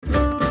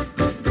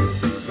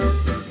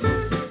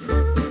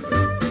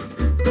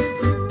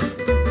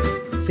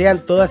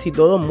Sean todas y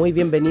todos muy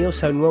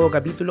bienvenidos a un nuevo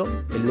capítulo,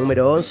 el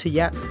número 11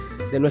 ya,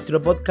 de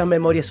nuestro podcast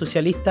Memoria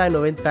Socialista,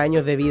 90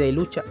 años de vida y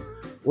lucha,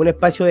 un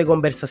espacio de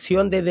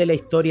conversación desde la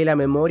historia y la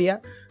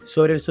memoria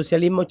sobre el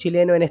socialismo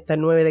chileno en estas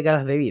 9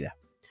 décadas de vida.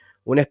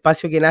 Un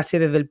espacio que nace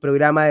desde el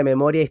programa de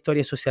Memoria e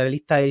Historia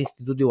Socialista del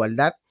Instituto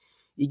Igualdad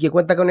y que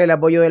cuenta con el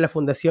apoyo de la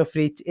Fundación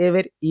Friedrich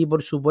Ebert y,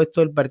 por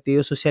supuesto, del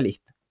Partido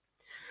Socialista.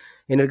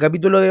 En el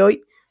capítulo de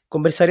hoy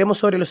conversaremos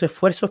sobre los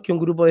esfuerzos que un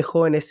grupo de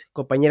jóvenes,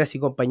 compañeras y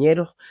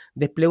compañeros,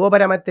 desplegó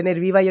para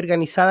mantener viva y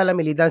organizada la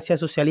militancia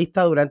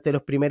socialista durante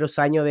los primeros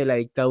años de la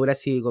dictadura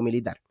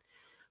cívico-militar.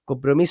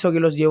 Compromiso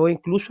que los llevó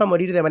incluso a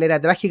morir de manera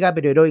trágica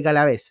pero heroica a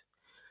la vez.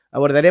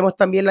 Abordaremos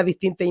también las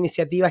distintas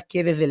iniciativas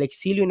que desde el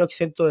exilio y no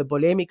exento de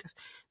polémicas,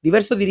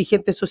 diversos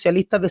dirigentes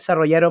socialistas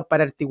desarrollaron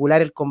para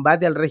articular el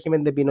combate al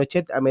régimen de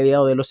Pinochet a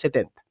mediados de los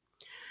 70.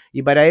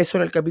 Y para eso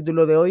en el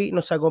capítulo de hoy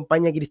nos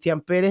acompaña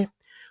Cristián Pérez,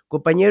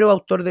 compañero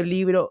autor del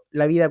libro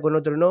Vida,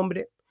 otro,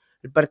 nombre,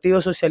 el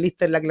Partido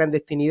Socialista en la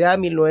Clandestinidad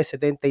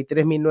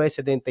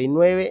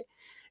 1973-1979,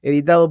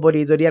 editado por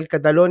Editorial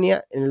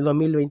Catalonia en el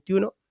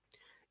 2021,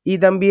 y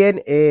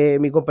también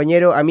mi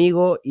compañero,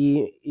 amigo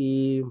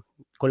y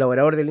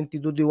colaborador del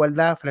Instituto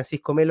Igualdad,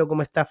 Francisco Melo.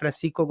 ¿Cómo estás,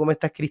 Francisco? ¿Cómo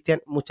estás,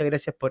 Cristian? Muchas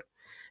gracias por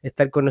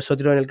estar con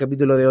nosotros en el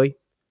capítulo de hoy.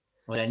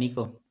 Hola,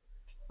 Nico.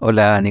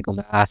 Hola,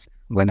 Nicolás.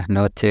 Buenas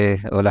noches.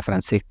 Hola,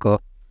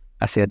 Francisco.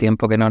 Hacía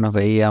tiempo que no nos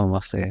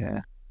veíamos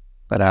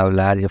para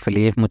hablar. Yo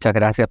feliz. Muchas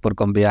gracias por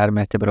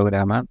convidarme a este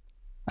programa,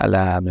 a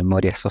la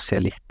Memoria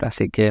Socialista.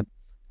 Así que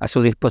a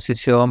su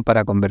disposición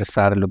para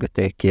conversar lo que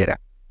ustedes quieran.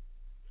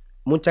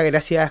 Muchas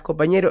gracias,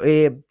 compañero.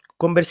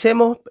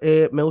 Conversemos.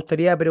 Me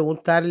gustaría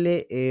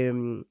preguntarle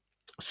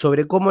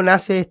sobre cómo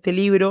nace este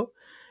libro,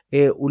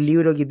 un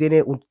libro que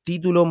tiene un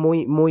título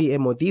muy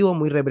emotivo,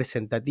 muy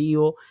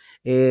representativo.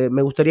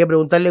 Me gustaría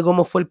preguntarle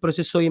cómo fue el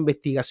proceso de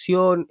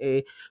investigación,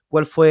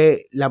 cuál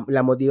fue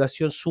la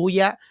motivación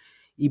suya,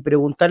 y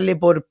preguntarle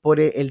por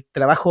el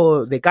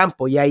trabajo de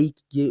campo, y ahí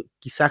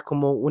quizás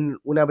como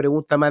una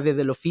pregunta más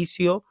desde el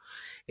oficio,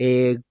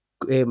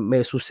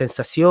 sus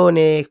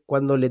sensaciones,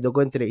 cuando le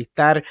tocó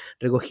entrevistar,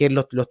 recoger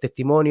los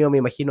testimonios. Me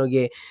imagino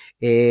que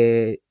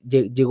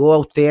llegó a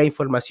usted a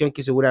información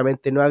que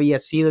seguramente no había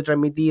sido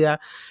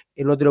transmitida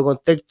en otro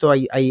contexto.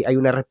 Hay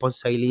una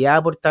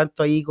responsabilidad, por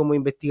tanto, ahí como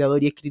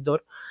investigador y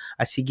escritor,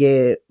 así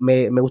que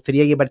me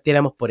gustaría que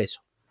partiéramos por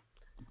eso.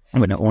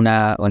 Bueno,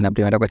 una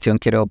primera cuestión,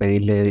 quiero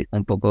pedirle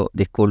un poco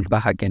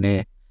disculpas a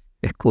quienes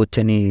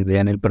escuchen y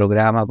vean el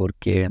programa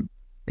porque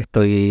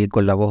estoy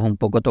con la voz un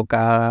poco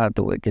tocada,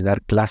 tuve que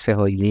dar clases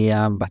hoy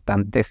día,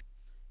 bastantes,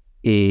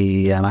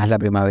 y además la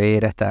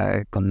primavera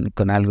está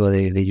con algo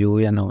de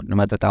lluvia, no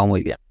me ha tratado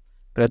muy bien.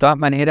 Pero de todas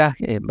maneras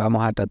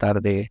vamos a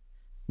tratar de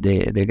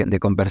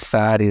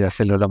conversar y de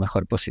hacerlo lo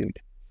mejor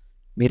posible.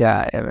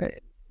 Mira,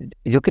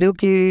 yo creo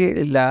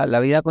que la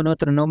vida con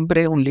otro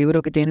nombre es un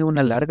libro que tiene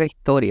una larga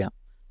historia,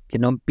 que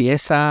no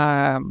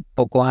empieza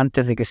poco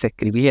antes de que se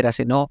escribiera,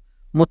 sino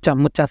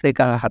muchas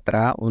décadas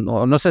atrás, o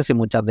no sé si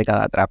muchas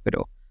décadas atrás,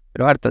 pero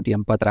harto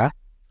tiempo atrás.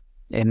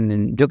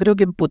 Yo creo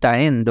que en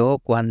Putaendo,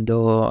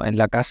 cuando en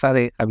la casa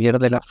de Javier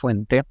de la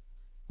Fuente,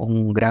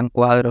 un gran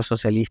cuadro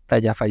socialista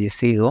ya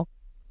fallecido,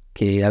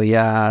 que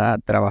había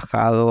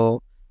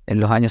trabajado en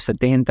los años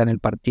 70 en el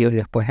partido y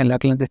después en la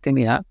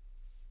clandestinidad,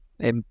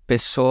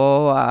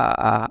 empezó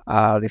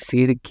a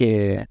decir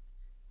que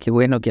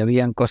bueno, que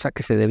habían cosas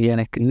que se debían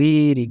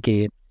escribir y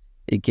que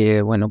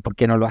bueno, ¿por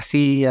qué no lo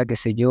hacía? Qué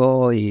sé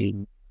yo,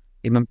 y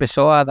me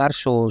empezó a dar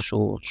su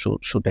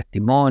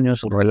testimonio,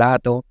 su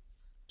relato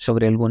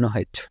sobre algunos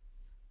hechos.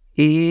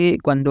 Y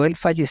cuando él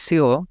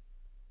falleció,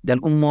 de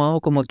algún modo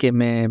como que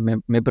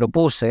me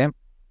propuse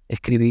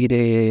escribir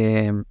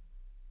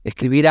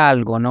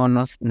algo, no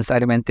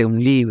necesariamente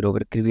un libro,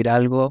 pero escribir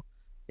algo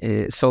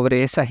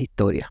sobre esas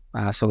historias,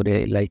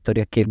 sobre las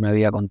historias que él me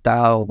había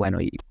contado, bueno,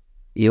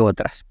 y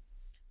otras.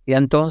 Y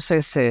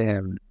entonces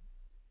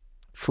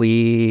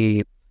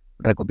fui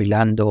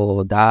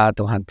recopilando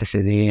datos,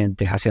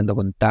 antecedentes, haciendo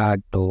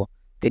contacto.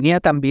 Tenía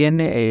también,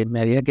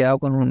 me había quedado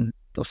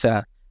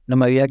no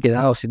me había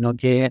quedado, sino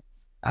que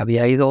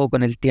había ido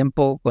con el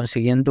tiempo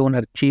consiguiendo un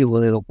archivo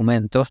de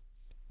documentos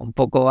un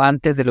poco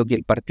antes de lo que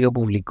el partido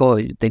publicó.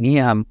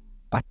 Tenía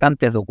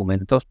bastantes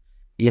documentos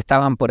y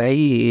estaban por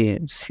ahí,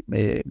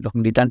 los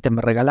militantes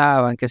me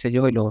regalaban, qué sé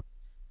yo, y los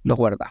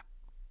guardaba.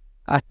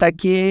 Hasta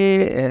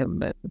que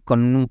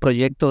con un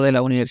proyecto de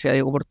la Universidad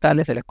Diego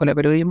Portales, de la Escuela de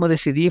Periodismo,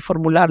 decidí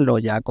formularlo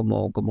ya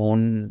como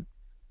un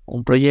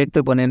proyecto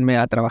y ponerme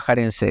a trabajar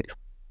en serio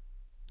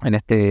en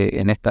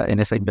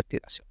esa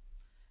investigación.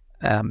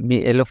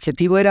 El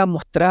objetivo era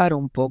mostrar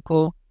un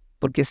poco,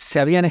 porque se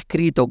habían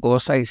escrito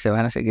cosas y se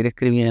van a seguir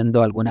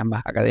escribiendo, algunas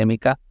más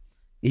académicas,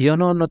 y yo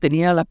no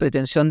tenía la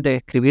pretensión de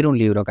escribir un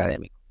libro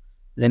académico,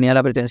 tenía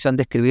la pretensión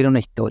de escribir una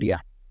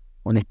historia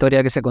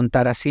que se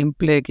contara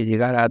simple, que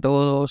llegara a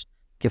todos,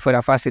 que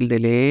fuera fácil de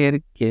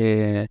leer,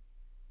 que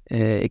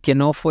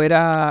no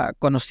fuera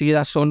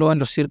conocida solo en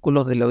los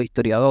círculos de los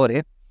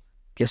historiadores,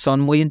 que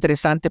son muy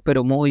interesantes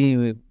pero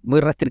muy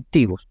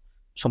restrictivos.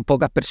 Son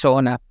pocas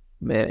personas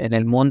en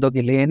el mundo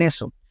que leen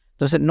eso.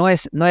 Entonces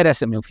no era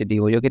ese mi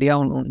objetivo. Yo quería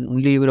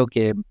un libro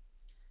que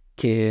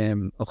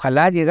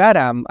ojalá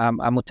llegara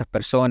a muchas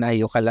personas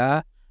y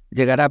ojalá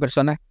llegara a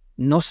personas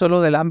no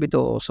solo del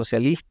ámbito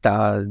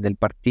socialista, del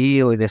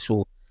partido y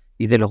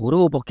de los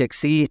grupos que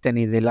existen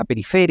y de la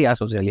periferia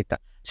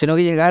socialista, sino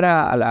que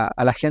llegara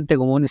a la gente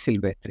común y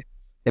silvestre,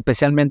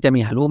 especialmente a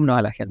mis alumnos,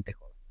 a la gente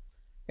joven.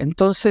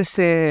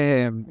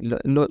 Entonces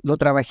lo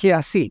trabajé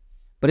así,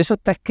 por eso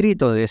está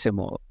escrito de ese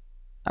modo.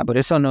 Por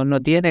eso no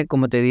tiene,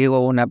 como te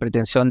digo, una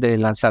pretensión de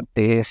lanzar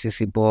tesis,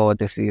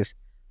 hipótesis,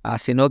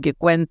 sino que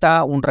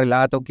cuenta un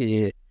relato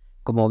que,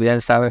 como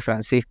bien sabe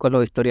Francisco,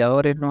 los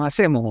historiadores nos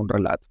hacemos un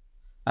relato.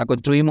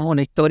 Construimos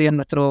una historia en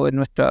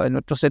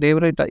nuestro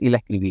cerebro y la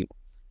escribimos.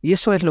 Y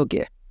eso es lo que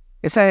es.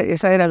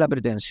 Esa era la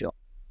pretensión.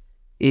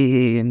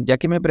 Y ya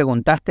que me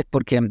preguntaste,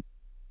 porque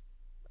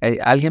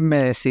alguien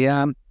me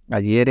decía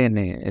ayer en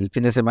el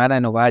fin de semana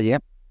en Ovalle,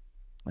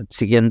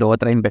 siguiendo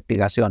otra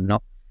investigación,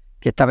 ¿no?,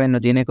 que esta vez no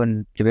tiene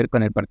que ver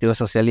con el Partido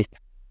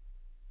Socialista.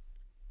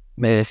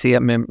 Me decía,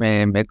 me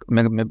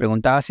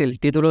preguntaba si el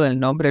título del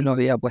nombre lo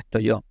había puesto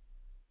yo.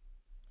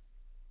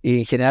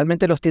 Y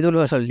generalmente los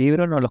títulos de esos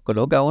libros no los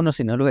coloca uno,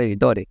 sino los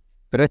editores.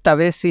 Pero esta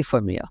vez sí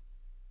fue mío.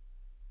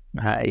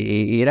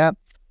 Y era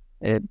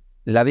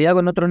La vida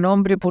con otro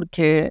nombre,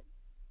 porque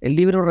el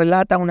libro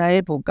relata una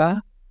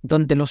época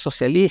donde los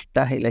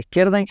socialistas y la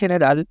izquierda en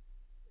general,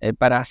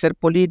 para hacer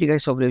política y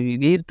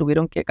sobrevivir,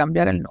 tuvieron que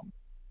cambiar el nombre,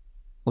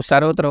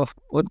 usar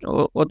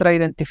otra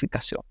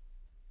identificación,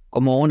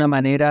 como una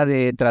manera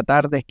de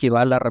tratar de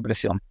esquivar la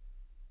represión.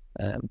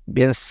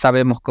 Bien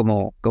sabemos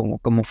cómo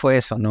fue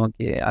eso, ¿no?,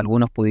 que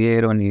algunos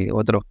pudieron y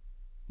otros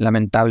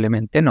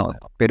lamentablemente no,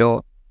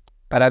 pero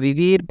para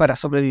vivir, para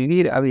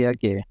sobrevivir, había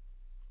que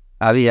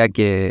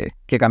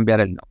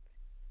cambiar el nombre.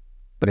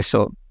 Por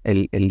eso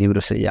el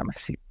libro se llama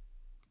así.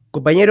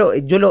 Compañero,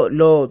 yo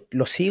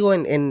lo sigo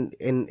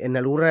en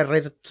alguna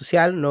red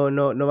social,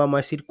 no vamos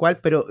a decir cuál,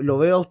 pero lo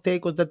veo a usted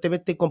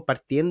constantemente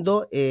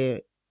compartiendo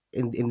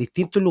en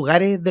distintos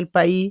lugares del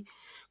país,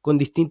 con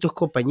distintos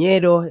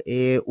compañeros.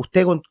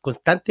 Usted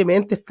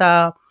constantemente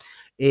está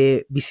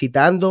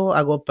visitando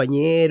a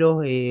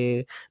compañeros,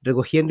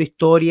 recogiendo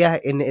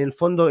historias. En el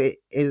fondo,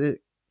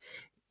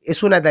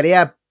 es una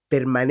tarea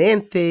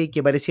permanente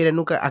que pareciera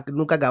nunca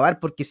acabar,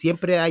 porque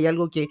siempre hay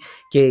algo que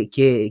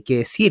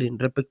decir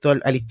respecto a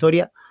la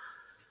historia.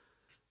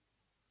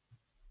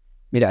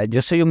 Mira,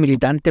 yo soy un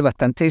militante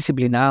bastante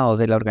disciplinado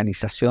de la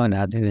organización,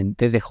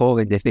 desde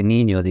joven, desde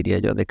niño, diría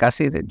yo, de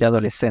casi de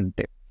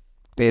adolescente.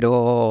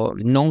 Pero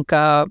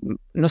nunca,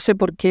 no sé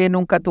por qué,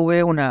 nunca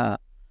tuve nunca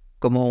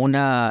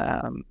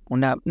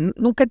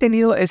he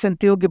tenido, he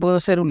sentido que puedo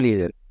ser un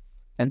líder.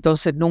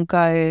 Entonces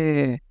nunca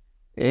he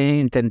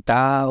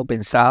intentado,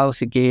 pensado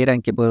siquiera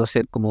en que puedo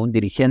ser como un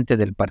dirigente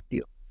del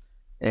partido.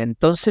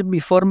 Entonces mi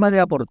forma de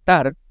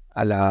aportar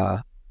a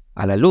la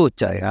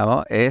lucha,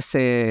 digamos, es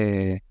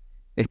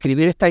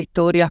escribir estas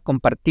historias,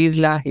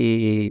 compartirlas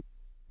y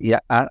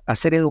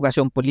hacer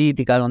educación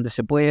política donde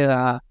se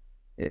pueda,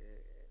 eh,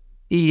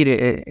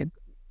 ir,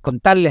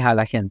 contarles a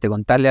la gente,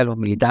 contarles a los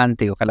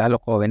militantes y ojalá a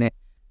los jóvenes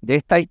de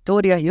estas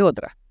historias y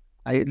otras.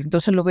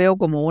 Entonces lo veo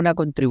como una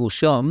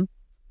contribución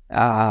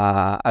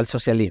al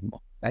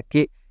socialismo,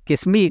 que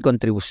es mi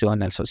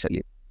contribución al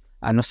socialismo.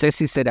 No sé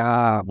si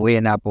será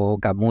buena,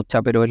 poca,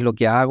 mucha, pero es lo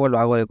que hago, lo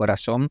hago de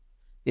corazón.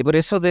 Y por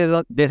eso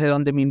desde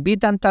donde me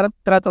invitan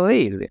trato de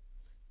ir.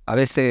 A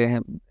veces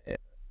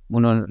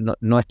uno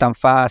no es tan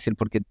fácil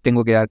porque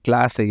tengo que dar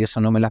clases y eso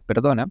no me las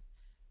perdona,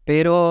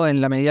 pero en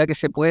la medida que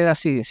se pueda,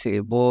 sí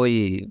voy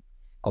y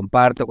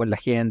comparto con la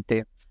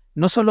gente,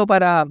 no solo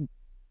para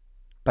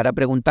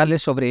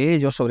preguntarles sobre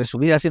ellos, sobre su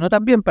vida, sino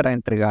también para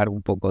entregar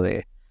un poco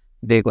de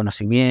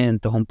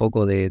conocimientos, un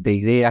poco de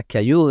ideas que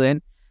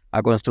ayuden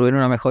a construir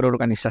una mejor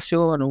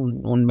organización,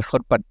 un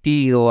mejor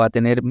partido, a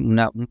tener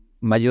una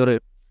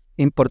mayor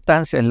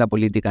importancia en la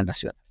política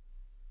nacional.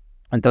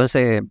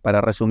 Entonces, para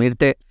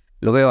resumirte,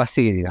 lo veo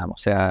así, digamos.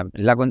 O sea,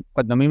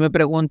 cuando a mí me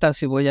preguntan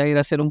si voy a ir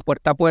a hacer un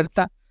puerta a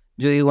puerta,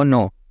 yo digo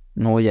no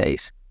voy a ir.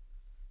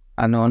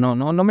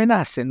 No me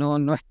nace,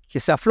 no es que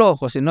sea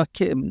flojo, sino es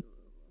que,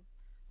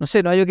 no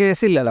sé, no hay que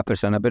decirle a las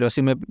personas, pero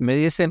si me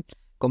dicen,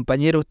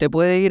 compañero, ¿usted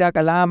puede ir a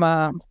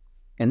Calama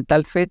en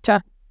tal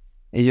fecha?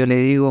 Y yo le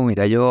digo,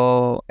 mira,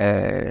 yo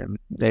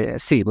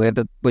sí,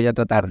 voy a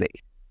tratar de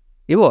ir.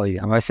 Y voy,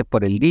 a veces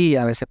por el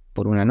día, a veces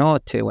por una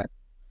noche, bueno.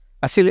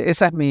 Así,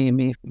 esa es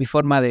mi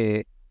forma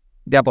de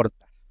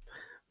aportar.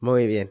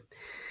 Muy bien.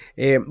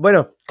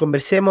 Bueno,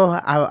 conversemos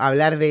a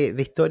hablar de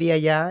historia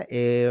ya.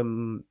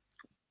 En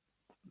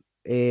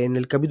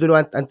el capítulo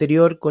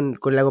anterior con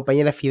la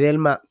compañera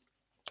Fidelma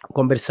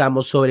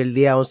conversamos sobre el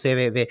día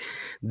 11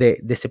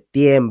 de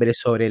septiembre,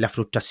 sobre la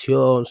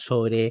frustración,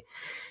 sobre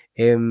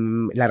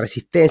la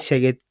resistencia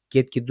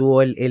que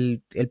tuvo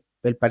el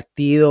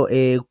partido.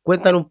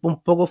 Cuéntanos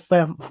un poco,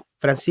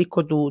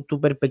 Francisco, tu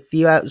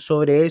perspectiva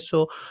sobre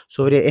eso,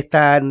 sobre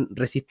esta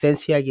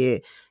resistencia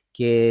que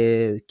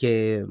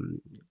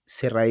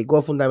se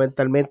radicó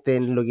fundamentalmente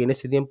en lo que en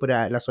ese tiempo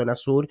era la zona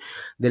sur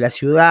de la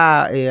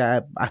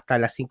ciudad, hasta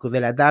las 5 de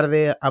la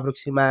tarde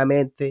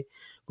aproximadamente.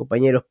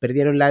 Compañeros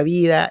perdieron la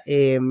vida,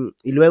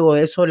 y luego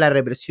de eso la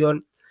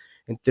represión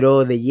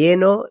entró de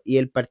lleno y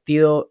el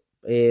partido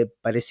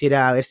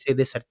pareciera haberse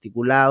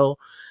desarticulado.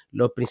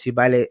 Los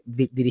principales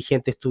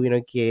dirigentes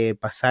tuvieron que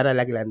pasar a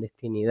la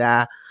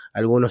clandestinidad,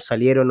 algunos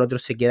salieron,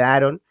 otros se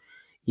quedaron,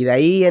 y de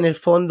ahí en el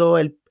fondo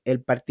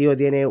el partido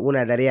tiene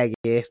una tarea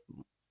que es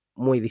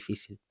muy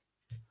difícil.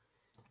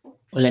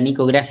 Hola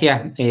Nico,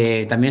 gracias.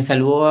 También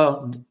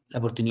saludo la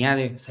oportunidad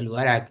de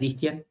saludar a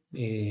Cristian.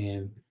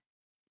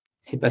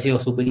 Siempre ha sido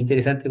súper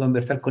interesante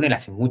conversar con él.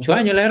 Hace muchos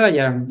años, la verdad,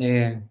 ya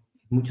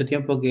mucho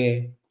tiempo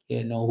que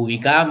nos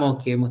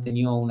ubicamos, que hemos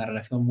tenido una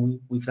relación muy,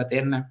 muy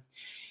fraterna.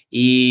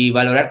 Y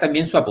valorar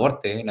también su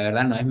aporte, la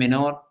verdad no es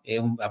menor, es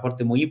un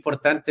aporte muy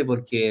importante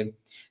porque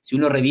si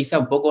uno revisa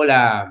un poco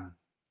las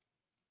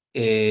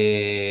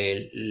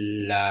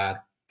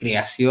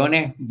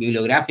creaciones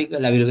bibliográficas,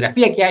 la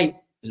bibliografía que hay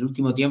en el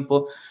último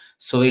tiempo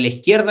sobre la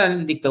izquierda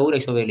en dictadura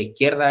y sobre la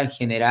izquierda en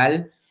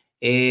general,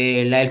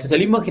 la del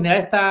socialismo en general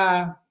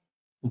está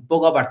un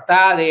poco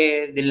apartada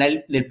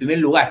del primer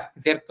lugar,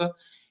 ¿cierto?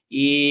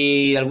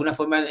 Y de alguna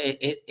forma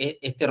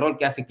este rol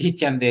que hace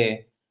Cristian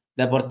de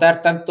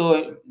aportar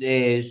tanto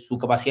su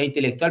capacidad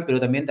intelectual, pero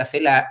también de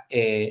hacerla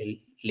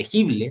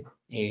legible,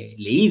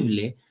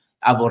 leíble,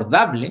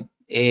 abordable,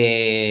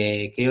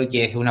 creo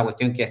que es una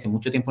cuestión que hace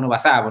mucho tiempo no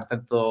pasaba, por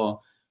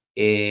tanto,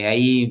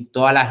 ahí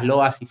todas las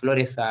loas y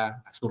flores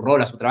a su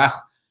rol, a su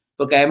trabajo,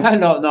 porque además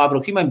nos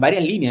aproxima en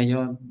varias líneas.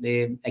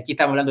 Aquí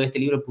estamos hablando de este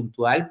libro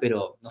puntual,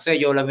 pero no sé,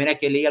 yo la primera vez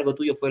que leí algo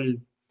tuyo fue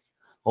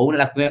una de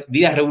las primeras,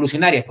 Vidas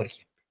Revolucionarias, por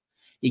ejemplo.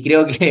 Y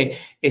creo que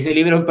ese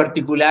libro en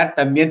particular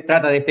también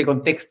trata de este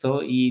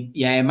contexto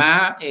y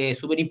además es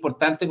súper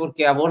importante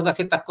porque aborda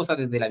ciertas cosas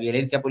desde la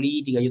violencia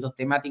política y otras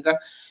temáticas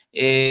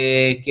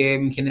que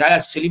en general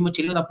al socialismo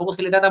chileno tampoco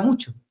se le trata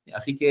mucho.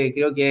 Así que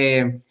creo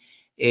que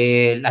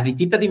las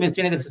distintas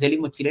dimensiones del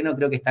socialismo chileno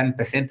creo que están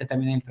presentes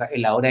también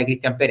en la obra de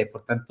Cristián Pérez.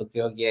 Por tanto,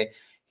 creo que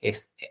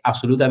es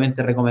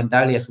absolutamente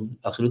recomendable y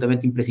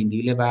absolutamente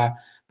imprescindible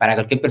para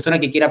cualquier persona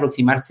que quiera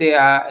aproximarse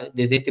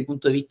desde este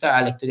punto de vista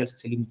a la historia del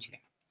socialismo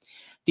chileno.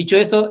 Dicho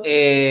esto,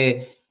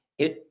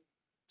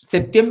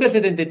 septiembre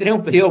del 73 es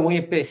un periodo muy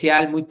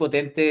especial, muy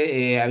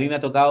potente. A mí me ha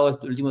tocado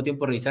el último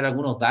tiempo revisar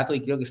algunos datos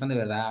y creo que son de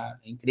verdad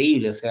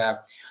increíbles. O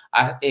sea,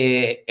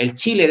 el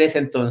Chile de ese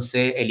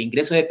entonces, el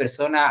ingreso de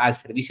personas al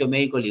servicio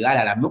médico legal,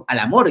 a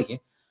la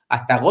morgue,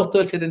 hasta agosto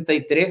del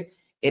 73,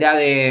 era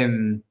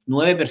de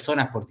 9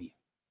 personas por día,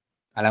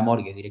 a la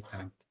morgue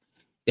directamente.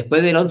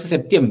 Después del 11 de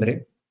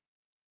septiembre,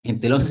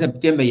 entre el 11 de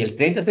septiembre y el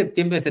 30 de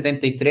septiembre del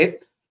 73,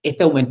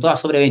 este aumentó a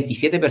sobre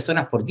 27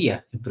 personas por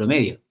día, en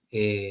promedio.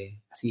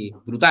 Así,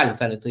 brutal, o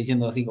sea, lo estoy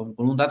diciendo así, con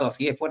un dato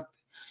así de fuerte.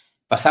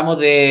 Pasamos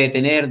de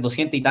tener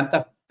 200 y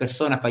tantas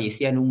personas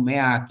fallecidas en un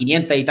mes a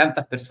 500 y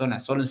tantas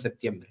personas solo en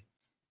septiembre.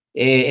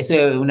 Eso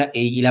es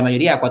y la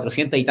mayoría,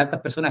 400 y tantas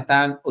personas,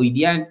 hoy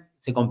día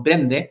se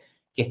comprende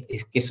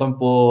que son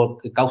por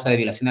causa de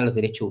violación a los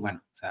derechos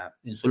humanos, o sea,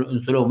 en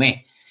solo un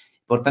mes.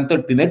 Por tanto,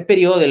 el primer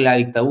periodo de la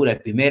dictadura,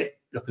 el primer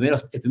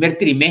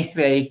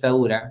trimestre de la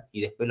dictadura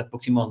y después los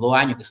próximos 2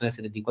 años, que son el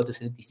 74 y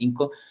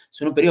 75,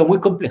 son un periodo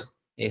muy complejo,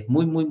 es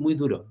muy, muy, muy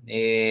duro.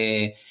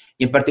 Y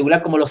en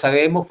particular, como lo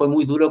sabemos, fue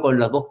muy duro con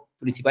los dos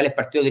principales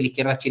partidos de la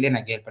izquierda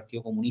chilena, que es el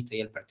Partido Comunista y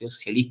el Partido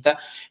Socialista,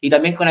 y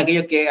también con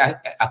aquellos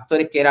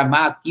actores que eran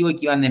más activos y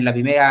que iban en la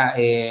primera,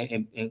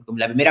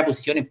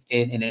 posición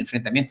en el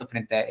enfrentamiento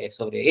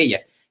sobre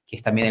ella, que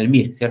es también el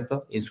MIR,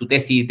 ¿cierto? En su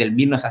tesis del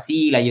MIR nos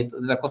asila y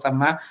otras cosas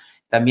más,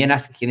 también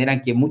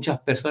generan que muchas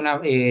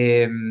personas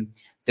se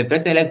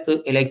enfrenten a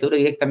la dictadura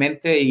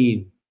directamente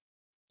y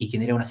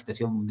genera una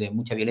situación de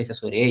mucha violencia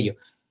sobre ellos.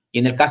 Y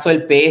en el caso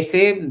del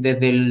PS,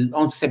 desde el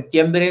 11 de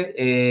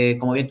septiembre,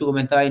 como bien tú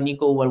comentabas,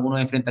 Nico, hubo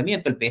algunos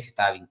enfrentamientos. El PS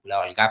estaba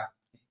vinculado al GAP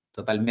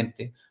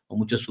totalmente, o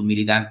muchos de sus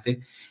militantes.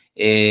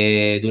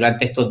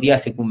 Durante estos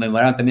días se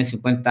conmemoraron también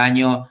 50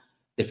 años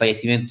del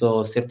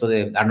fallecimiento, ¿cierto?,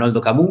 de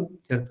Arnoldo Camus,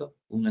 ¿cierto?,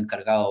 un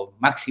encargado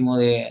máximo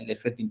del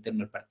frente interno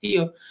del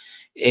partido.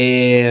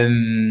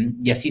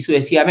 Y así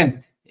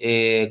sucesivamente.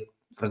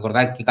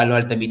 Recordar que Carlos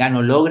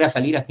Altamirano logra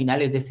salir a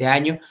finales de ese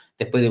año,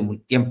 después de un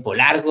tiempo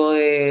largo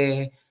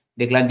de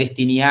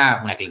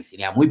clandestinidad, una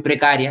clandestinidad muy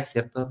precaria,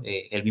 ¿cierto?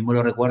 Él mismo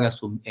lo recuerda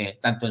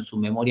tanto en su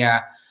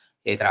memoria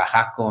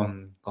trabajadas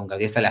con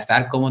Gabriel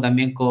Salazar, como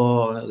también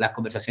con las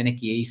conversaciones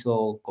que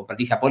hizo con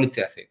Patricia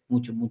Politzer hace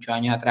muchos, muchos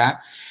años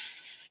atrás.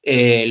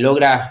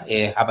 Logra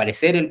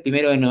aparecer el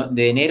 1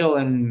 de enero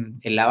en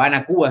La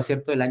Habana, Cuba,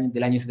 ¿cierto?,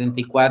 del año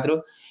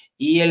 74,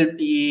 y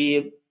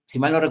si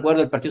mal no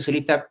recuerdo, el Partido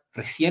Socialista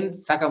recién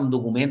saca un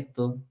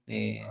documento,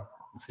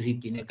 no sé si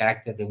tiene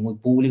carácter de muy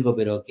público,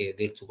 pero que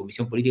de su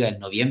comisión política en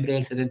noviembre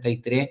del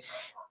 73,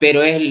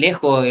 pero es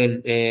lejos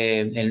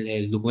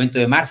el documento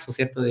de marzo,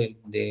 ¿cierto?,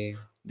 del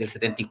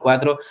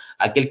 74,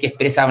 aquel que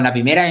expresa una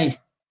primera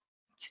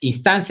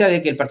instancia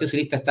de que el Partido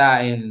Socialista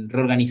está en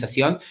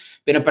reorganización,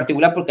 pero en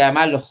particular porque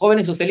además los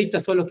jóvenes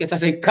socialistas son los que se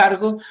hacen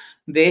cargo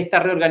de esta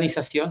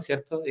reorganización,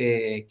 ¿cierto?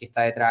 Que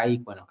está detrás ahí,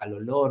 bueno,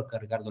 Carlos Lorca,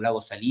 Ricardo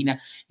Lagos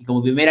Salinas, y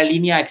como primera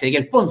línea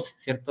Ezequiel Ponce,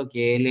 ¿cierto?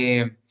 Que él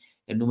es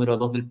el número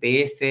 2 del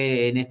PS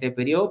en este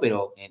periodo,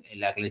 pero en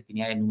la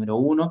clandestinidad es el número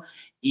 1,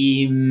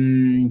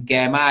 y que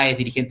además es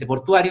dirigente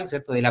portuario,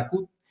 ¿cierto? De la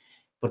CUT.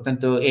 Por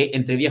tanto,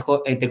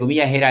 entre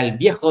comillas, era el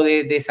viejo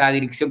de esa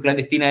dirección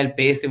clandestina del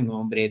PS, un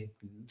hombre,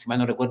 si mal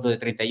no recuerdo, de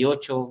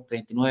 38,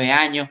 39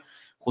 años,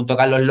 junto a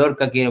Carlos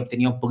Lorca, que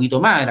obtenía un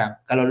poquito más.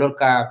 Carlos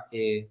Lorca,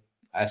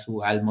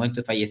 al momento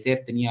de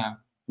fallecer,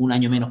 tenía un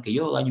año menos que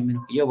yo, 2 años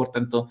menos que yo, por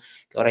tanto,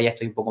 que ahora ya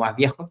estoy un poco más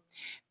viejo.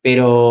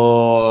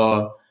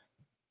 Pero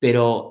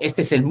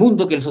este es el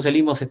mundo que el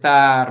socialismo se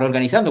está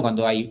reorganizando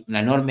cuando hay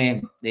una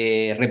enorme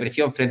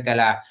represión frente a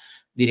las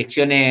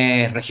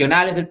direcciones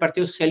regionales del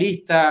Partido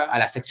Socialista, a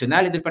las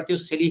seccionales del Partido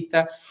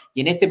Socialista, y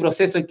en este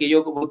proceso en que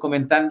yo voy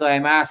comentando,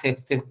 además,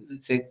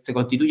 se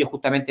constituye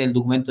justamente el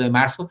documento de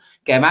marzo,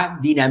 que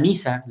además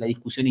dinamiza la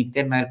discusión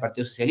interna del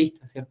Partido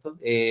Socialista, ¿cierto?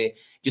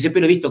 Yo siempre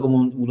lo he visto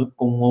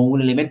como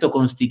un elemento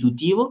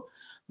constitutivo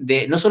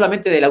no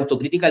solamente de la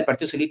autocrítica del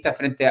Partido Socialista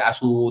frente a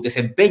su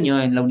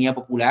desempeño en la Unidad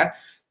Popular,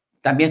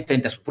 también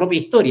frente a su propia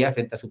historia,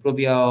 frente a su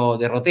propio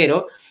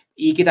derrotero,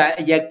 y que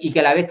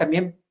a la vez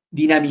también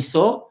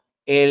dinamizó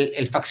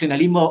el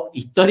faccionalismo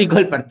histórico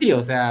del partido.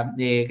 O sea,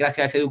 gracias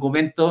a ese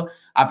documento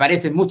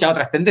aparecen muchas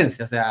otras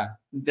tendencias, o sea,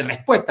 de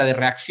respuesta, de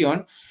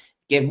reacción,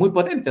 que es muy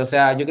potente. O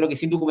sea, yo creo que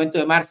sin documento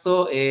de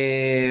marzo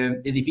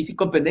es difícil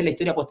comprender la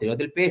historia posterior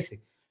del PS.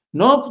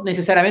 No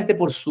necesariamente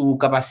por su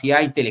capacidad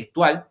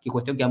intelectual, que es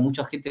cuestión que a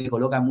mucha gente le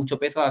coloca mucho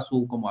peso a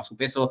su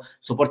peso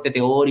soporte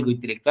teórico,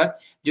 intelectual.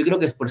 Yo creo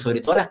que es por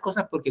sobre todas las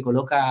cosas porque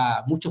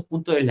coloca muchos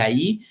puntos en la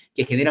I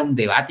que genera un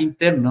debate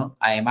interno,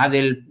 además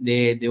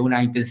de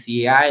una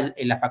intensidad en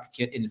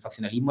el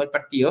faccionalismo del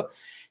partido,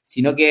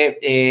 sino que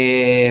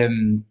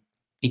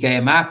y que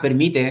además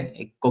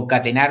permite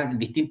concatenar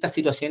distintas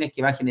situaciones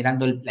que van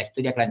generando la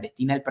historia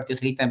clandestina del Partido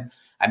Socialista,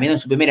 al menos en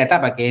su primera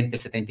etapa, que es entre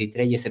el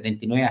 73 y el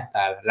 79,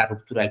 hasta la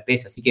ruptura del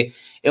PS. Así que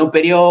es un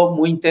periodo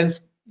muy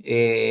intenso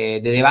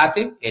de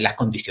debate, en las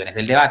condiciones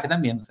del debate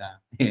también, o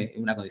sea, es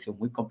una condición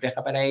muy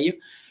compleja para ello,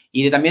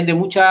 y también de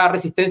mucha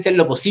resistencia en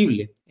lo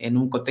posible, en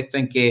un contexto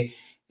en que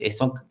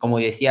son, como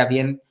decía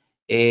bien,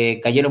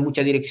 cayeron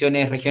muchas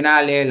direcciones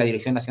regionales, la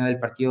dirección nacional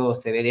del partido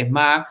se ve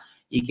desmá,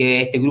 y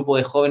que este grupo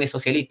de jóvenes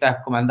socialistas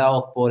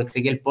comandados por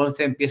Ezequiel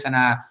Ponce empiezan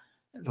a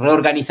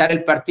reorganizar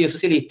el Partido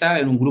Socialista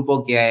en un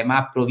grupo que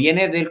además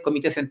proviene del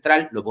Comité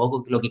Central,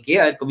 lo que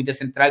queda del Comité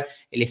Central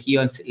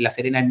elegido en La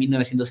Serena en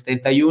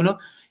 1971,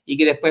 y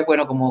que después,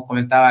 bueno, como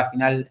comentaba al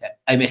final,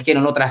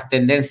 emergieron otras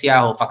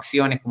tendencias o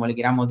facciones, como le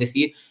queramos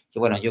decir, que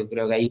bueno, yo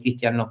creo que ahí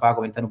Cristian nos va a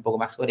comentar un poco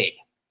más sobre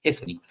ellas.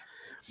 Eso, Nicolás.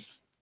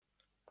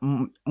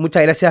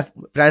 Muchas gracias,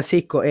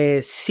 Francisco.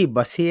 Sí,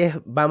 pues así es.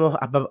 Vamos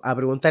a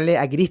preguntarle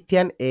a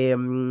Cristian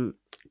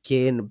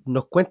que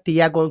nos cuente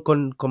ya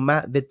con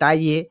más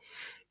detalle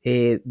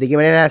de qué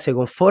manera se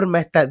conforma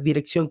esta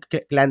dirección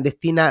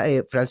clandestina.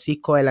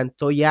 Francisco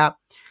adelantó ya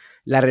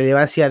la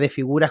relevancia de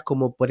figuras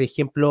como, por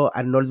ejemplo,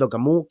 Arnoldo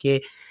Camus,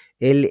 que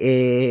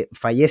él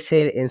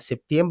fallece en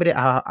septiembre,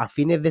 a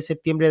fines de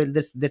septiembre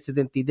del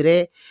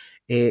 73.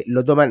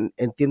 Lo toman,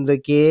 entiendo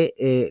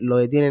que lo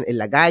detienen en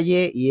la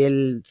calle y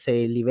él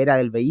se libera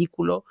del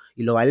vehículo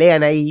y lo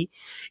balean ahí,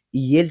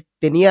 y él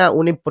tenía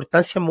una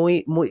importancia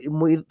muy, muy,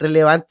 muy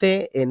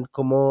relevante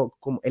como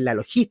en la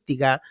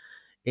logística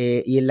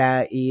y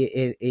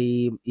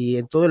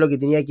en todo lo que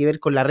tenía que ver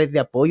con la red de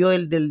apoyo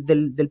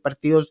del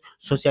Partido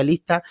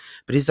Socialista,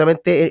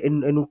 precisamente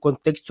en un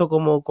contexto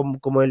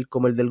como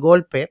el del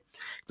golpe.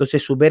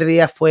 Entonces su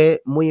pérdida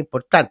fue muy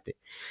importante.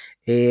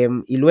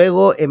 Y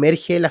luego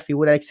emerge la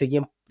figura de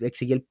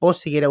Ezequiel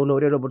Ponce, que era un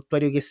obrero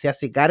portuario que se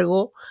hace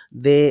cargo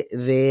de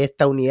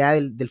esta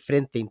unidad del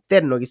frente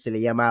interno, que se le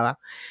llamaba.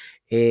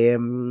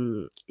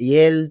 Y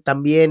él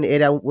también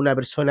era una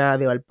persona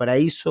de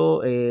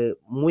Valparaíso,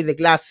 muy de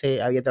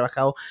clase, había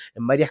trabajado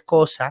en varias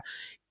cosas,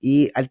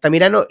 y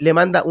Altamirano le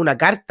manda una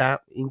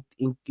carta,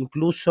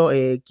 incluso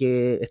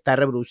que está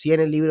reproducida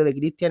en el libro de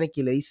Cristian,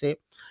 que le dice,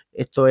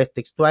 esto es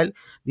textual,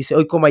 dice: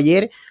 hoy como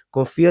ayer,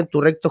 confío en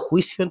tu recto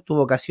juicio, en tu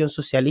vocación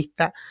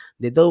socialista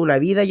de toda una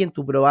vida y en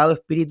tu probado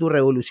espíritu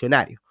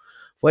revolucionario.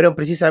 Fueron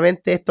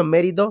precisamente estos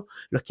méritos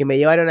los que me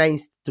llevaron a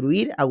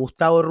instruir a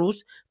Gustavo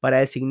Ruz para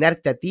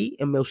designarte a ti,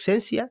 en mi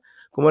ausencia,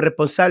 como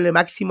responsable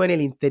máximo en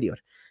el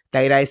interior. Te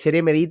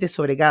agradeceré medites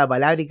sobre cada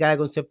palabra y cada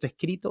concepto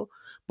escrito,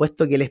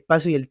 puesto que el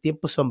espacio y el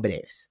tiempo son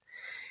breves.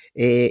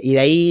 Y de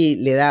ahí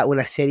le da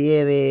una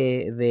serie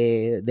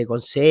de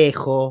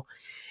consejos,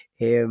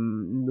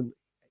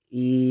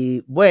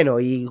 y bueno,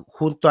 y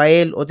junto a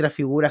él otras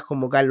figuras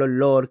como Carlos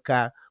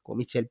Lorca, como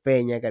Michel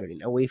Peña,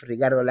 Carolina Wiff,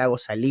 Ricardo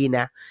Lagos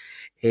Salinas,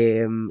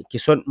 que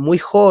son muy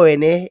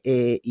jóvenes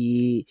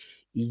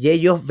y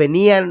ellos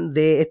venían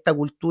de esta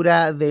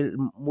cultura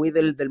muy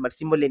del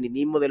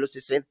marxismo-leninismo de los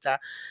 60,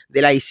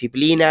 de la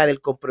disciplina, del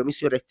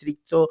compromiso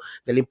irrestricto,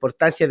 de la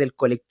importancia del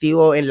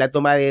colectivo en la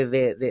toma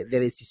de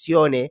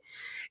decisiones,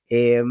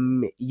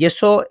 y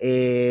eso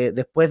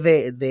después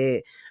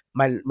de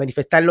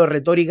manifestarlo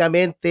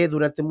retóricamente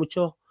durante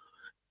muchos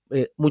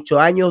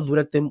años,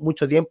 durante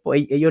mucho tiempo,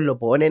 ellos lo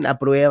ponen a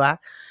prueba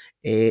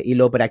y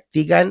lo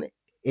practican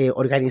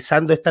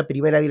organizando esta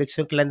primera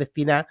dirección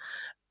clandestina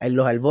en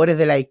los albores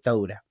de la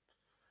dictadura.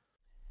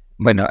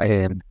 Bueno,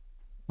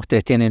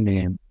 ustedes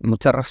tienen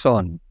mucha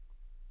razón.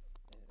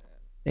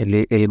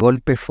 El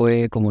golpe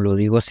fue, como lo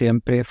digo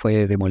siempre,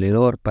 fue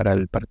demoledor para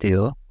el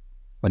partido,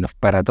 bueno,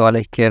 para toda la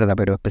izquierda,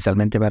 pero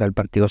especialmente para el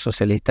Partido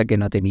Socialista, que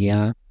no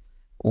tenía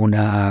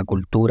una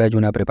cultura y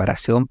una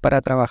preparación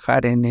para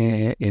trabajar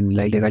en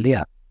la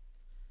ilegalidad.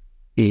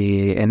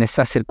 Y en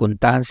esas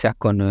circunstancias,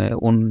 con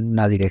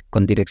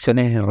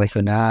direcciones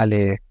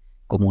regionales,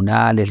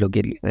 comunales,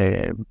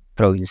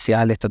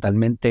 provinciales,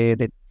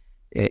 totalmente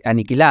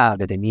aniquiladas,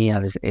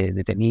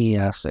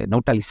 detenidas,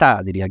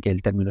 neutralizadas, diría que es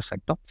el término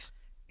exacto,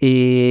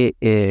 y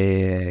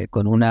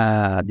con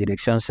una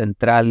dirección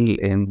central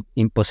en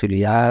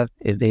imposibilidad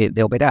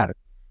de operar.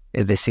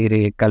 Es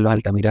decir, Carlos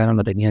Altamirano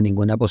no tenía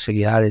ninguna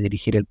posibilidad de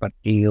dirigir el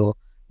partido,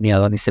 ni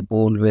Adonis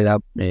Sepúlveda,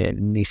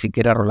 ni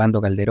siquiera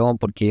Rolando Calderón,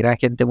 porque era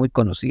gente muy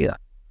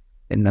conocida.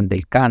 Hernán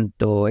del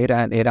Canto,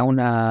 era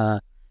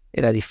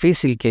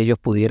difícil que ellos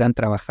pudieran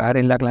trabajar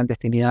en la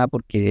clandestinidad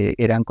porque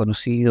eran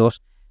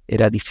conocidos,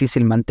 era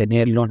difícil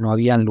mantenerlos, no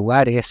habían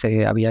lugares,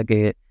 había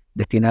que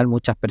destinar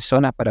muchas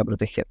personas para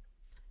proteger.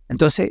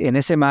 Entonces, en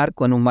ese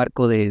marco, en un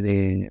marco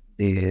de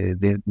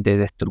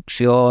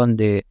destrucción,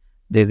 de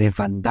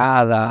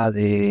desbandada,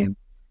 de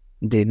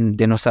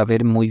no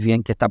saber muy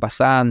bien qué está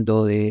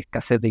pasando, de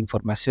escasez de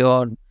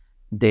información,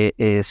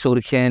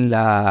 surgen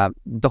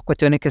dos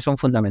cuestiones que son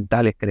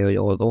fundamentales, creo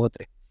yo, o dos o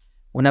tres.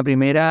 Una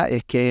primera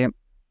es que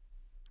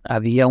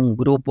había un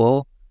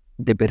grupo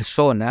de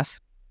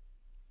personas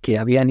que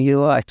habían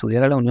ido a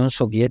estudiar a la Unión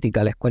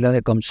Soviética, a la escuela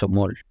de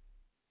Komsomol,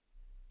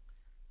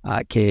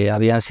 que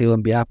habían sido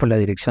enviadas por la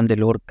dirección de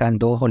Lorca en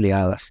 2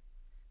 oleadas.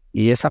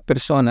 Y esas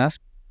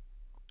personas,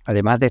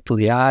 además de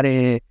estudiar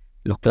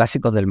los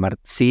clásicos del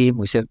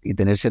marxismo y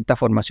tener cierta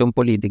formación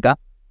política,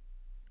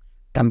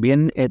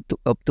 también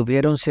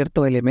obtuvieron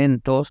ciertos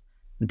elementos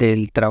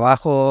del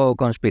trabajo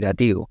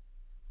conspirativo,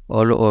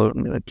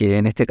 que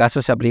en este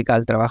caso se aplica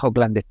al trabajo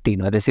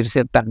clandestino, es decir,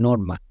 ciertas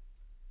normas,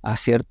 a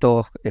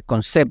ciertos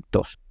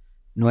conceptos.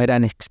 No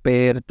eran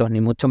expertos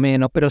ni mucho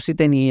menos, pero sí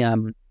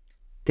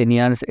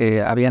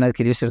habían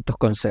adquirido ciertos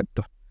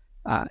conceptos.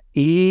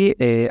 Y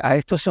a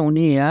esto se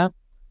unía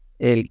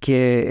el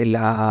que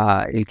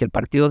el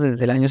partido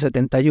desde el año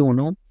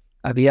 71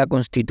 había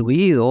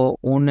constituido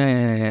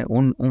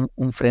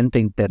un frente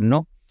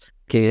interno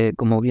que,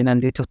 como bien han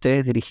dicho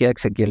ustedes, dirigía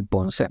Ezequiel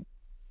Ponce.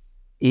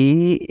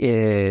 Y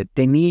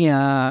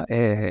tenía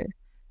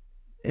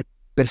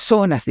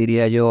personas,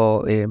 diría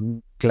yo,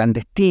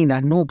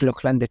 clandestinas, núcleos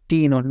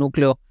clandestinos,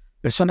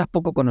 personas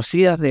poco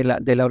conocidas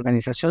de la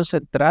organización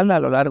central a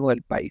lo largo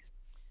del país.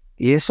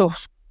 Y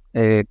esos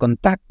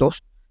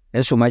contactos,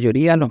 en su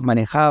mayoría, los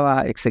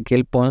manejaba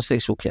Ezequiel Ponce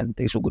y su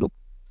gente y su grupo,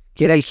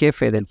 que era el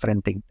jefe del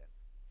Frente Interno.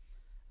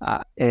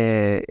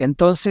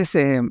 Entonces,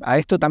 a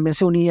esto también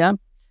se unía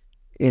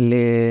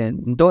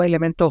dos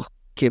elementos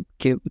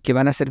que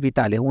van a ser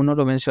vitales. Uno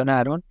lo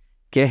mencionaron,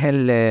 que es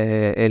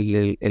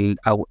el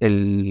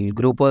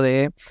grupo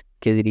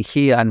que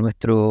dirigía a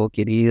nuestro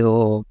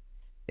querido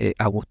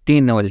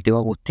Agustín, o el tío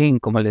Agustín,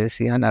 como le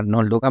decían,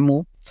 Arnoldo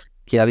Camus,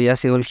 que había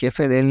sido el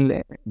jefe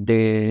de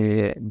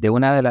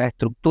una de las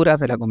estructuras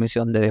de la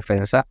Comisión de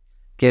Defensa,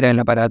 que era el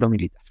aparato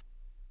militar,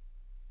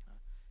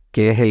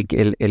 que es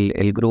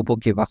el grupo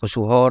que bajo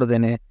sus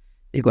órdenes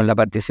y con la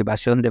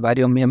participación de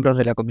varios miembros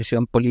de la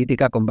Comisión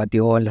Política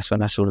combatió en la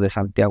zona sur de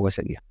Santiago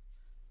ese día.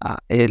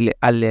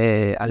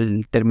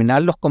 Al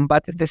terminar los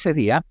combates de ese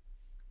día,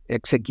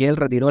 Ezequiel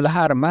retiró las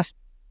armas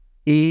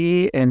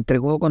y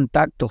entregó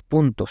contactos,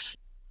 puntos,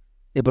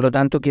 y por lo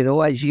tanto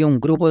quedó allí un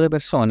grupo de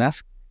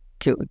personas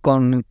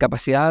con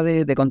capacidad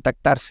de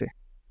contactarse.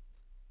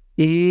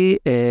 Y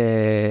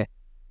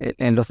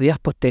en los días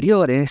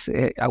posteriores,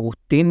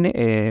 Agustín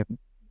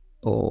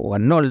o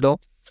Arnoldo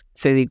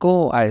se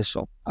dedicó a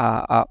eso,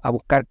 a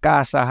buscar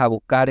casas, a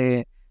buscar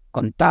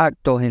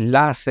contactos,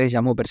 enlaces,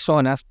 llamó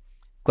personas,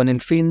 con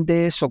el fin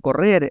de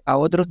socorrer a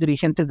otros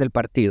dirigentes del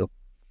partido,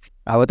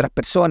 a otras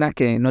personas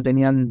que no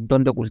tenían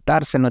dónde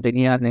ocultarse, no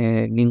tenían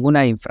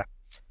ninguna infra.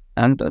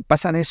 Entonces,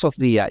 pasan esos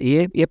días y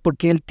es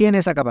porque él tiene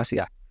esa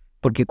capacidad,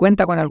 porque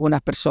cuenta con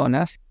algunas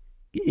personas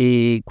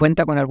y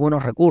cuenta con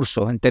algunos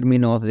recursos en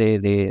términos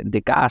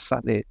de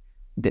casas, de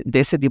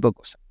ese tipo de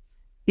cosas.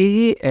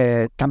 Y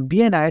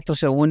también a esto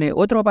se une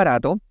otro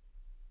aparato,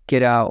 que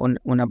era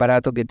un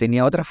aparato que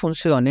tenía otras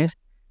funciones,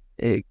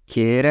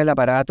 que era el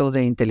aparato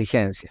de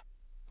inteligencia,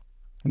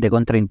 de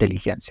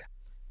contrainteligencia.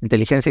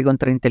 Inteligencia y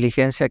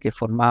contrainteligencia que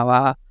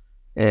formaba,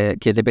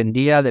 que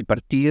dependía del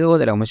partido,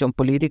 de la Comisión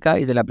Política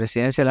y de la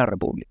Presidencia de la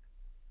República.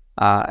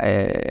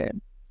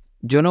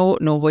 yo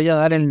no voy a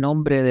dar el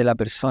nombre de la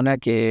persona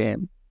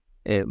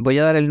voy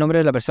a dar el nombre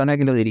de la persona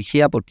que lo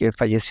dirigía porque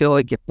falleció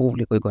y que es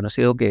público y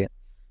conocido, que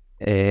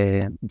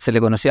se le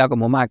conocía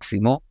como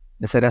Máximo,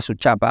 esa era su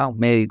chapa, un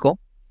médico.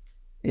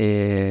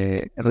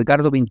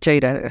 Ricardo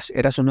Pincheira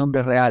era su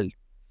nombre real.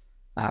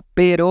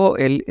 Pero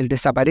él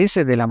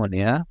desaparece de la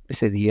moneda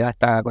ese día,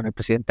 está con el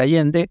presidente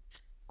Allende,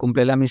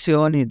 cumple la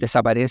misión y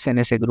desaparece en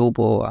ese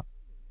grupo.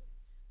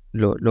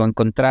 Lo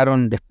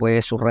encontraron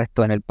después su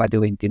resto en el patio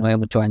 29,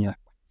 muchos años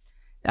después.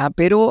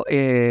 Pero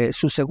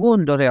su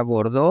segundo de a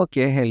bordo,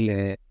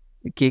 que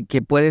es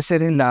que puede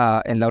ser en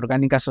la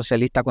orgánica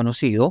socialista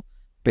conocido,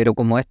 pero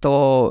como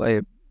esto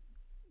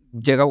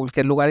llega a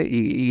cualquier lugar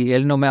y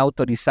él no me ha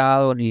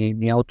autorizado, ni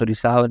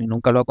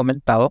nunca lo ha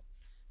comentado,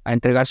 a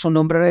entregar su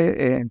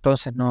nombre,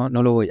 entonces no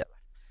lo voy a dar.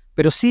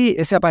 Pero sí,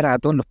 ese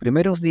aparato en los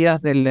primeros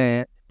días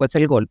después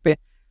del golpe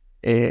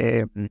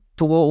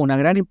tuvo una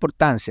gran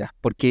importancia,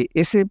 porque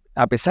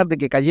a pesar de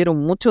que cayeron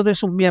muchos de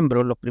sus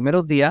miembros los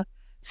primeros días,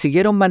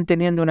 siguieron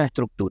manteniendo una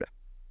estructura.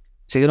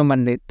 Siguieron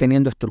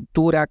manteniendo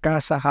estructura,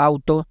 casas,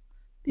 autos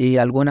y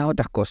algunas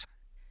otras cosas.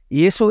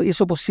 Y eso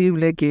hizo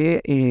posible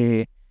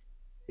que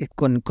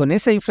con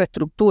esa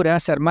infraestructura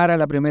se armara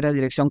la primera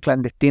dirección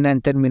clandestina en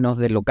términos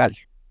de local.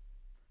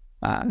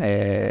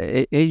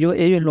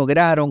 Ellos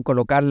lograron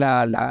colocar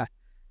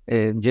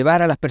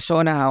llevar a las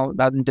personas a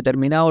un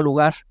determinado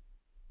lugar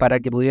para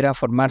que pudiera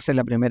formarse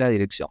la primera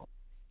dirección,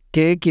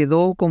 que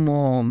quedó,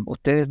 como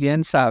ustedes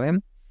bien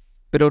saben,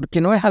 pero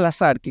que no es al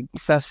azar, que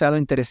quizás sea lo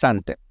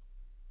interesante.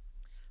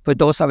 Pues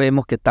todos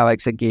sabemos que estaba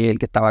Ezequiel,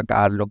 que estaba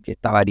Carlos, que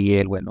estaba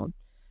Ariel, bueno,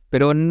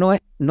 pero no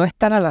es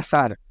tan al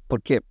azar,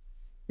 porque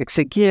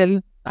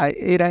Ezequiel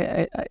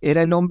era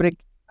el hombre,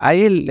 a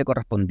él le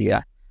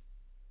correspondía,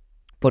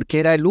 porque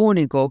era el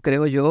único,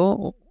 creo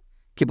yo,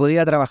 que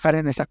podía trabajar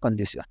en esas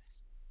condiciones.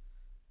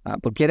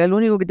 Porque era el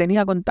único que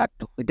tenía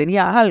contacto, y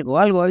tenía algo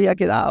había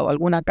quedado,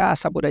 alguna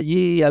casa por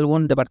allí,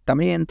 algún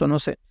departamento, no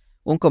sé,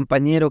 un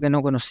compañero que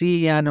no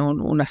conocían,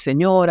 una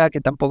señora que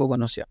tampoco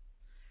conocía.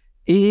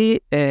 Y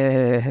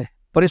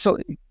por eso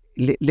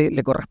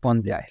le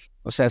corresponde a él.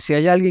 O sea, si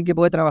hay alguien que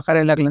puede trabajar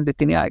en la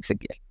clandestinidad,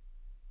 Ezequiel.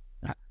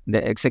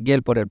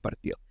 Ezequiel por el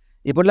partido.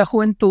 Y por la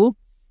juventud,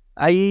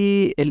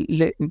 ahí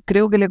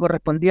creo que le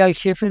correspondía al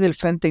jefe del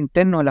Frente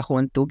Interno de la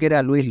Juventud, que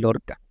era Luis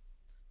Lorca.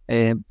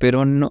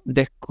 Pero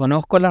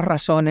desconozco las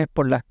razones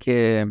por las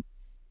que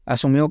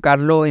asumió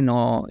Carlos y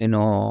no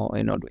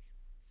Luis.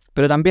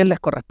 Pero también les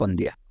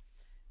correspondía.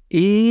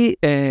 Y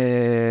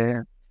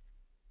el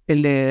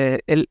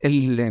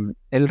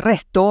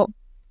resto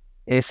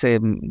es,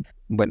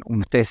 bueno,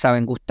 ustedes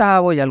saben,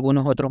 Gustavo y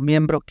algunos otros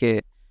miembros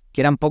que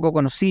eran poco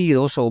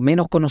conocidos o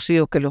menos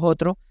conocidos que los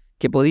otros,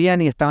 que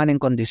podían y estaban en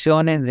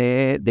condiciones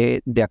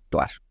de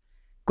actuar.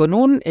 Con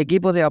un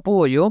equipo de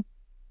apoyo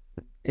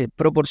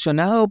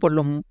proporcionado por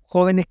los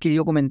jóvenes que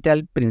yo comenté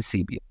al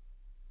principio,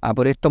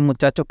 por estos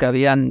muchachos que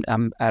habían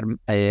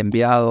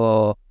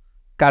enviado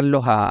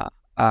Carlos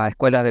a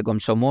escuelas de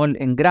Komsomol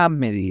en gran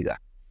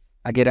medida,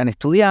 a que eran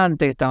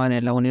estudiantes, que estaban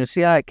en las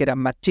universidades, que eran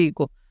más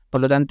chicos,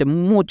 por lo tanto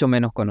mucho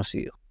menos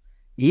conocidos.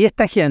 Y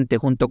esta gente,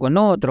 junto con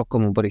otros,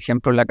 como por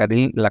ejemplo la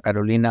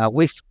Carolina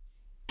Wiff,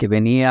 que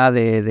venía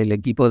del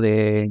equipo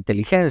de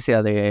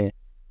inteligencia,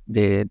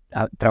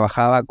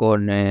 trabajaba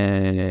con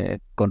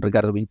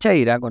Ricardo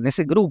Pincheira, con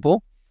ese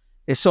grupo,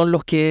 son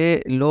los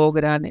que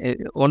logran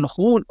o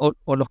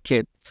los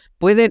que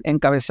pueden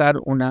encabezar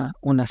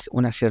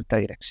una cierta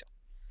dirección.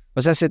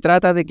 O sea, se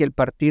trata de que el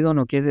partido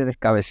no quede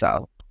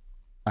descabezado,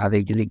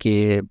 de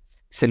que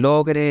se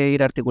logre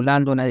ir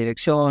articulando una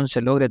dirección,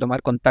 se logre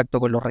tomar contacto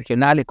con los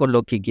regionales, con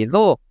lo que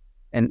quedó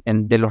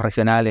de los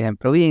regionales en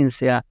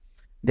provincia,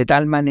 de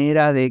tal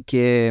manera de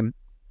que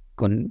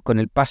con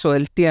el paso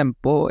del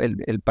tiempo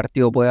el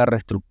partido pueda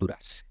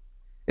reestructurarse.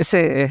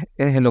 Ese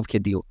es el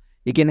objetivo.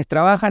 Y quienes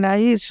trabajan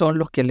ahí son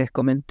los que les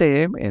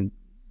comenté, en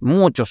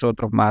muchos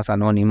otros más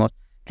anónimos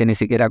que ni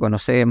siquiera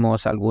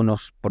conocemos,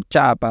 algunos por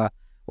chapa,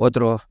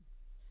 otros,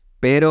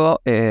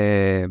 pero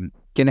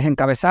quienes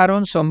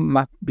encabezaron son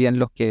más bien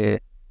los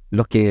que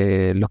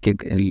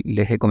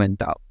les he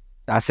comentado.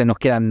 Se nos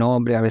quedan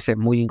nombres a veces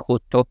muy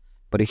injustos,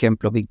 por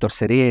ejemplo, Víctor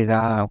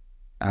Cerega,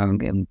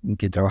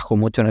 que trabajó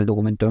mucho en el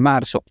documento de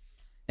marzo,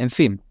 en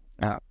fin,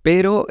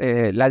 pero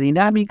la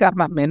dinámica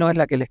más o menos es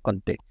la que les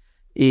conté.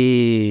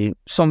 Y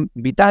son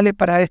vitales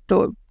para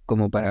esto,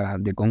 como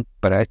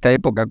para esta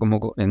época,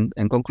 como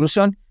en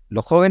conclusión,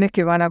 los jóvenes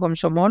que van a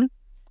Komsomol,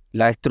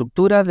 la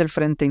estructura del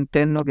frente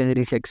interno que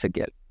dirige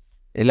Ezequiel,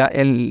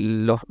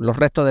 los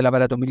restos del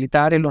aparato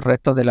militar y los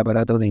restos del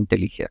aparato de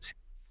inteligencia.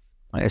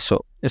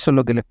 Eso es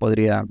lo que les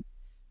podría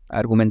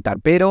argumentar.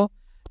 Pero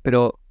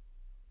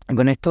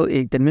con esto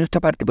termino esta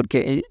parte,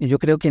 porque yo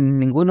creo que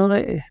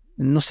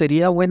no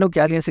sería bueno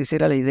que alguien se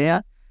hiciera la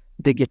idea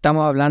de que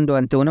estamos hablando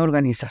ante una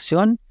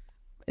organización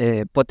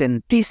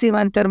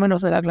potentísima en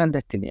términos de la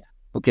clandestinidad,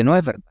 porque no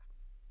es verdad.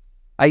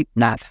 No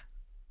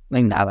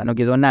hay nada, no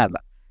quedó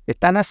nada.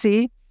 Están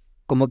así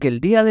como que el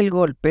día del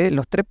golpe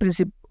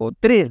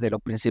tres de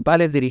los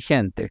principales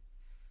dirigentes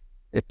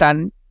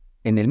están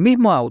en el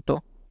mismo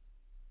auto,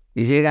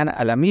 y llegan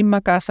a la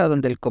misma casa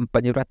donde el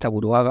compañero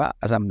Astaburuaga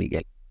a San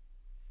Miguel,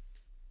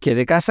 que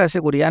de casa de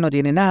seguridad no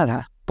tiene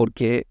nada,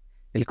 porque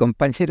el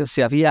compañero,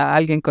 si había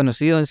alguien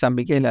conocido en San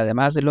Miguel,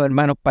 además de los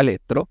hermanos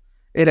Palestro,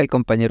 era el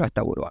compañero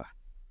Astaburuaga,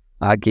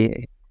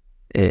 que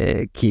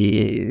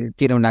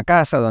tiene una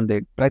casa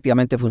donde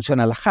prácticamente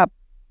funciona la JAP,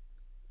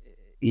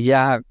 y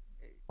ya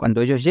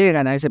cuando ellos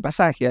llegan a ese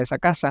pasaje, a esa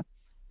casa,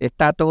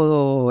 está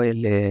todo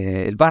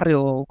el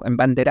barrio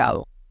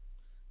embanderado.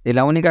 Y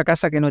la única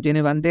casa que no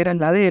tiene bandera es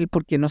la de él,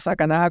 porque no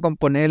saca nada con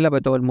ponerla,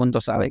 pero todo el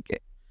mundo sabe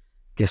que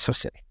es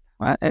socialista.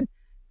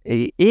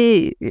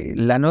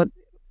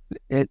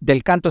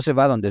 Del Canto se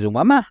va donde su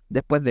mamá,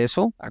 después de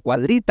eso, a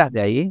cuadritas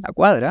de ahí, a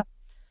cuadras,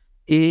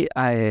 y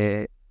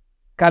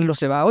Carlos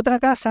se va a otra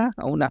casa,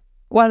 a unas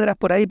cuadras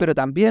por ahí, pero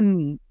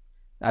también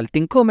al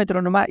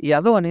tincómetro nomás, y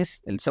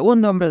Adonis, el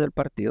segundo hombre del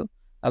partido,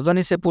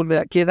 Adonis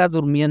Sepúlveda, queda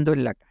durmiendo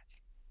en la calle.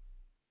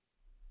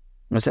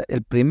 O sea,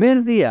 el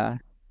primer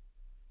día,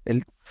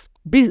 el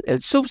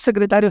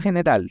subsecretario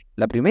general,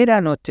 la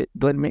primera noche,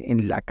 duerme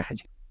en la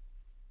calle,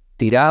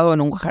 tirado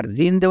en un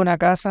jardín de una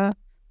casa,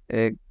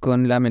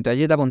 con la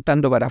metralleta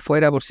apuntando para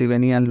afuera por si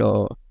venían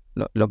los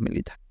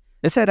militares.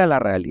 Esa era la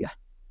realidad.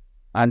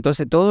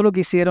 Entonces todo lo que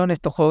hicieron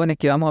estos jóvenes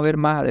que vamos a ver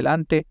más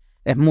adelante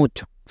es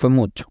mucho, fue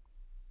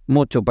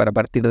mucho para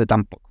partir de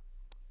tan poco.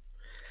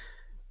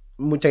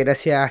 Muchas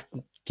gracias,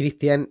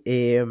 Cristian.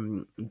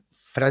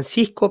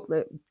 Francisco,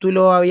 tú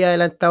lo habías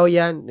adelantado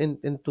ya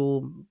en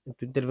tu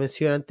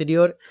intervención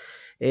anterior,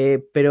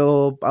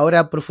 pero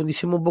ahora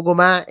profundicemos un poco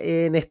más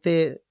en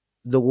este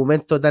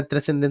documento tan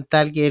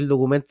trascendental que es el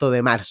documento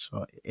de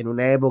marzo, en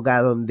una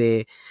época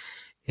donde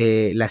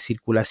la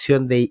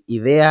circulación de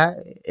ideas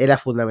era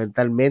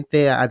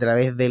fundamentalmente a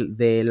través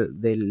de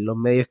los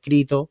medios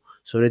escritos,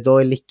 sobre todo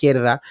en la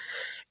izquierda.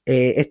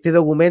 Este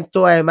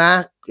documento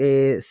además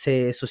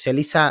se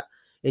socializa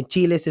en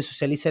Chile, se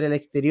socializa en el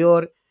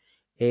exterior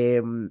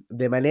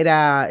de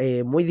manera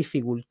muy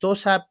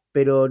dificultosa,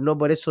 pero no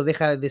por eso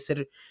deja de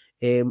ser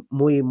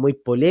muy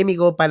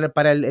polémico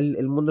para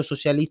el mundo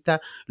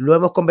socialista. Lo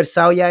hemos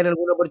conversado ya en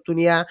alguna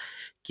oportunidad,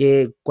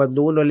 que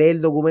cuando uno lee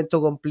el documento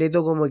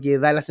completo como que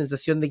da la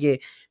sensación de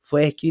que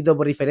fue escrito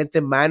por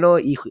diferentes manos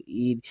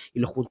y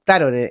lo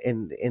juntaron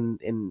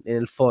en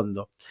el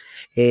fondo.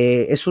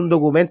 Es un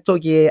documento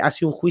que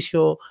hace un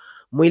juicio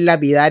muy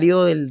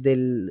lapidario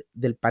del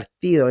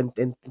partido.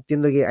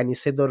 Entiendo que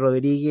Aniceto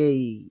Rodríguez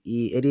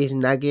y Erich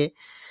Nake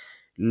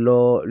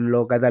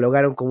lo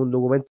catalogaron como un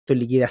documento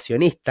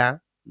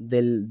liquidacionista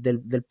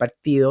del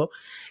partido.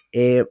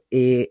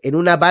 En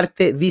una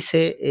parte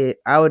dice,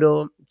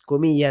 abro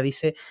comillas,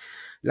 dice: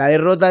 la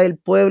derrota del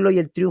pueblo y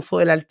el triunfo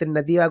de la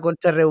alternativa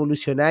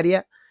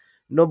contrarrevolucionaria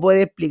no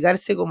puede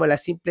explicarse como la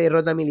simple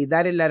derrota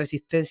militar en la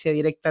resistencia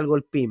directa al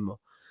golpismo.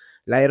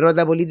 La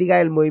derrota política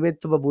del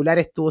movimiento popular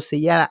estuvo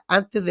sellada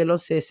antes del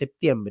 11 de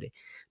septiembre,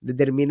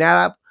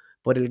 determinada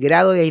por el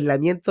grado de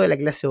aislamiento de la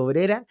clase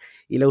obrera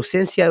y la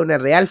ausencia de una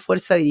real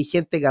fuerza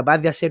dirigente capaz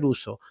de hacer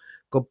uso,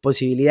 con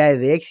posibilidades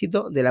de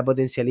éxito, de la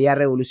potencialidad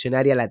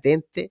revolucionaria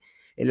latente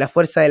en la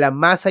fuerza de las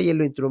masas y en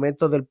los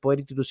instrumentos del poder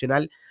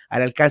institucional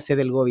al alcance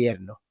del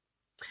gobierno.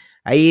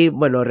 Ahí,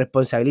 bueno,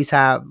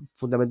 responsabiliza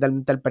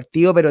fundamentalmente al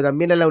partido, pero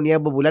también a la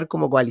Unidad Popular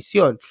como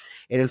coalición,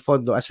 en el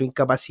fondo, a su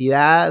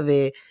incapacidad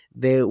de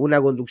una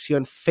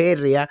conducción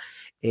férrea.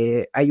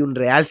 Hay un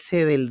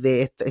realce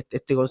de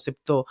este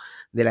concepto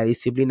de la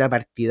disciplina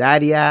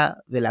partidaria,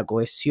 de la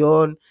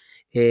cohesión,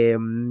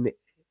 de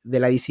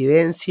la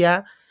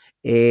disidencia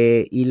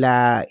y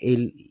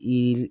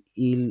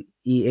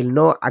el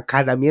no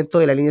acatamiento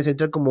de la línea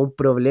central como un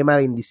problema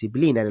de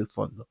indisciplina en el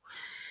fondo.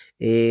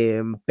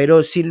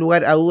 Pero sin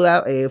lugar a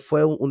duda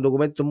fue un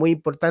documento muy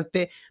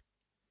importante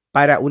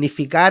para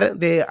unificar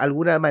de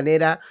alguna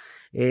manera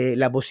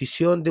la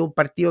posición de un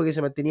partido que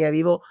se mantenía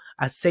vivo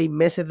a 6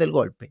 meses del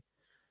golpe.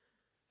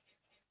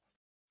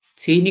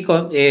 Sí,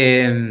 Nico,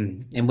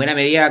 en buena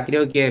medida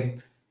creo que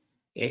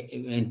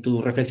en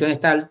tu reflexión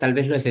está tal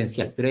vez lo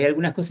esencial, pero hay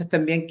algunas cosas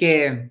también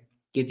que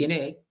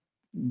tiene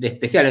de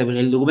especial.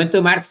 El documento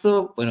de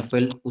marzo, bueno,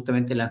 fue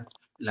justamente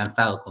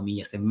lanzado,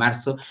 comillas, en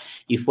marzo,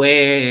 y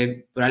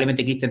fue,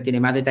 probablemente Cristian tiene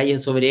más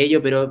detalles sobre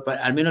ello, pero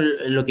al menos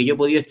lo que yo he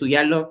podido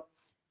estudiarlo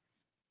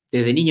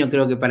desde niño,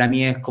 creo que para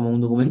mí es como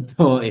un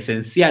documento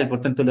esencial,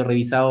 por tanto lo he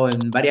revisado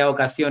en varias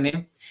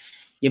ocasiones,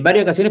 y en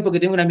varias ocasiones porque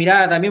tengo una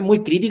mirada también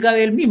muy crítica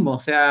del mismo. O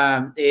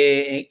sea,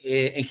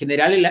 en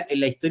general en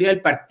la historia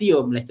del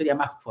partido, la historia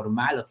más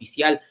formal,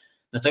 oficial,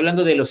 no estoy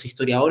hablando de los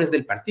historiadores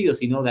del partido,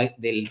 sino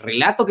del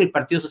relato que el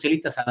Partido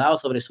Socialista se ha dado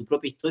sobre su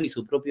propia historia y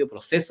su propio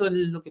proceso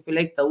en lo que fue la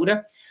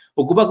dictadura,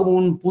 ocupa como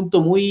un punto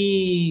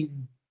muy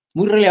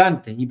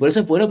relevante. Y por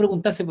eso es bueno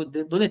preguntarse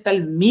dónde está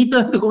el mito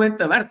del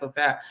documento de marzo, o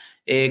sea,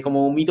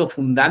 como un mito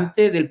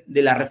fundante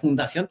de la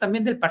refundación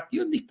también del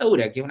partido en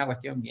dictadura, que es una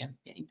cuestión bien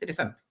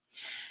interesante.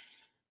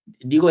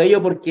 Digo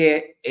ello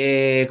porque,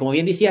 como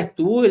bien decías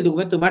tú, el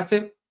documento de marzo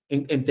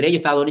entre ellos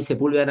está Adonis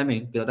Sepúlveda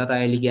también, que lo trata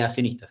de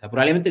liquidacionista. O sea,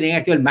 probablemente tenga que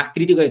haber sido el más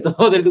crítico de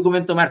todo del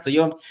documento Marzo.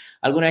 Yo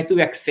alguna vez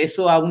tuve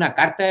acceso a una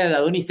carta de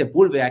Adonis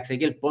Sepúlveda,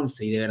 Ezequiel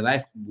Ponce, y de verdad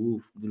es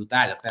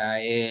brutal. O sea,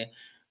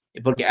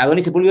 porque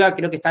Adonis Sepúlveda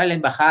creo que estaba en la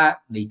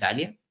embajada de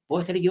Italia,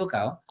 puedo estar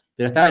equivocado,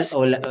 pero estaba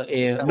o la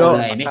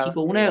de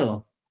México, una de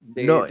dos.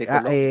 De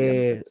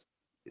Colombia.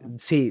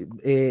 Sí,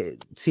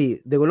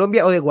 de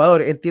Colombia o de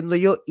Ecuador, entiendo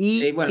yo,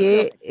 y, sí, bueno,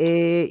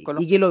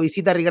 y que lo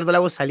visita Ricardo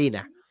Lagos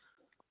Salinas.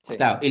 Sí.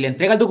 Claro, y le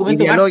entrega el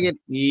documento Marzo.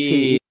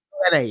 Y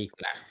ahí.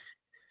 Claro,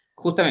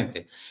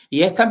 justamente.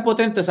 Y es tan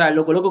potente, o sea,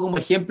 lo coloco como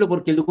ejemplo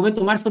porque el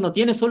documento Marzo no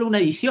tiene solo una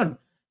edición,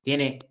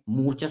 tiene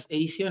muchas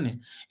ediciones.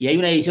 Y hay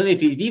una edición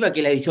definitiva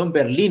que es la edición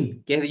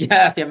Berlín, que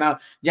ya se llama,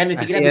 ya ni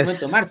siquiera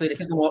documento Marzo, debe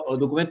ser como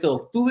documento de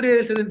octubre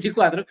del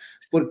 74,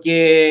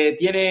 porque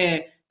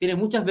tiene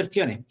muchas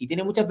versiones. Y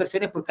tiene muchas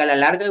versiones porque a la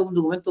larga es un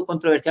documento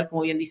controversial,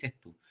 como bien dices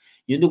tú.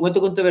 Y un documento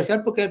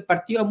controversial porque el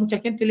partido a mucha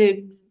gente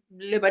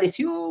le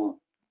pareció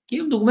que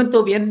es un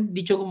documento bien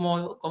dicho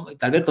como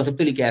tal vez el concepto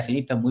de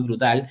liquidacionista es muy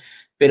brutal,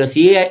 pero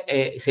sí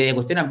se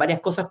cuestionan varias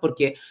cosas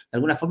porque de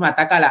alguna forma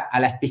ataca a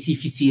la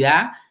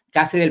especificidad que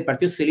hace del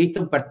Partido Socialista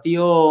un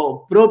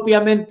partido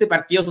propiamente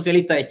Partido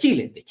Socialista de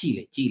Chile,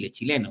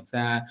 chileno, o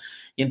sea,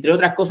 y entre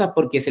otras cosas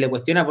porque se le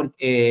cuestiona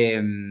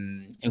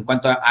en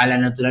cuanto a la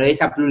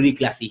naturaleza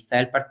pluriclasista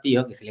del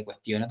partido, que se le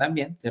cuestiona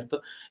también,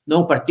 ¿cierto? No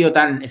un partido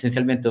tan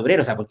esencialmente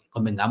obrero, o sea, porque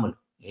convengámoslo.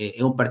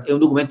 Es un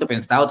documento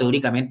pensado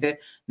teóricamente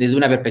desde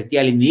una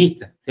perspectiva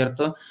leninista,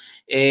 ¿cierto?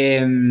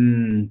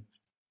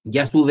 Y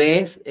a su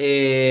vez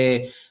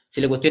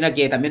se le cuestiona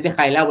que también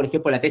deja de lado, por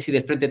ejemplo, la tesis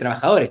del Frente de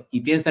Trabajadores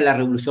y piensa en la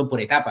revolución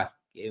por etapas,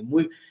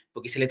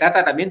 porque se le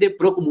trata también de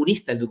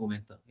procomunista el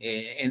documento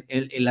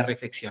en la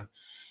reflexión.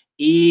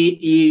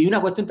 Y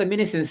una cuestión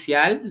también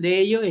esencial de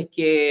ello es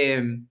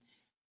que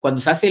cuando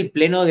se hace el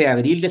pleno de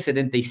abril del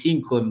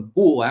 75 en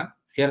Cuba,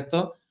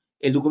 ¿cierto?,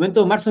 el documento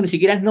de Marzo ni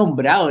siquiera es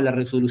nombrado en la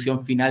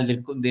resolución final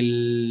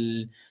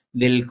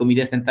del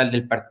Comité Central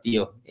del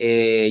Partido.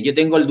 Yo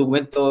tengo el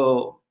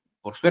documento,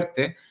 por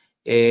suerte,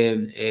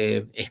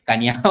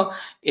 escaneado,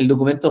 el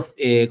documento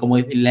como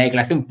la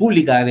declaración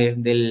pública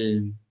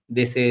del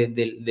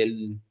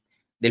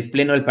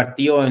Pleno del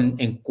Partido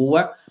en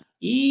Cuba,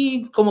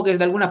 y como que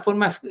de alguna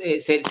forma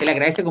se le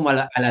agradece como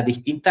a las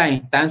distintas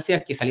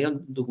instancias que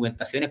salieron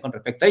documentaciones con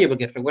respecto a ello,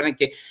 porque recuerden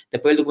que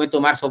después del documento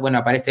de Marzo, bueno,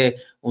 aparece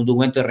un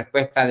documento de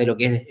respuesta de lo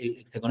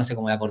que se conoce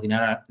como la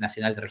Coordinadora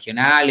Nacional de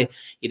Regionales,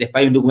 y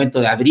después hay un documento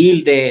de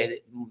abril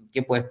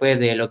que pues después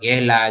de lo que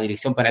es la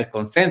Dirección para el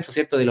Consenso,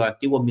 ¿cierto?, de los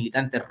antiguos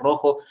militantes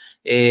rojos,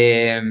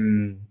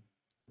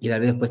 y tal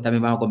vez después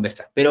también vamos a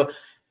conversar. Pero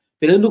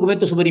es un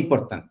documento súper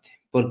importante,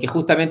 porque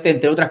justamente,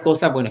 entre otras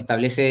cosas, bueno,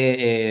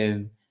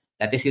 establece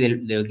la tesis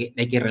de que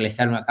hay que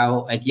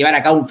hay que llevar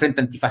a cabo un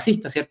frente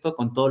antifascista, ¿cierto?,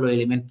 con todos los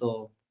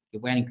elementos que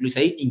puedan incluirse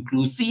ahí,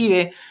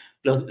 inclusive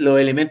los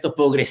elementos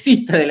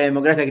progresistas de la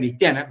democracia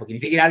cristiana, porque ni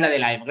siquiera habla de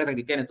la democracia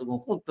cristiana en su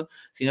conjunto,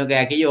 sino que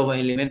aquellos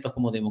elementos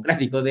como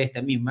democráticos de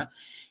esta misma.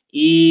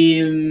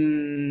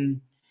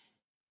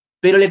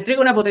 Pero le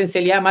entrega una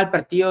potencialidad más al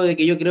partido de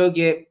que yo creo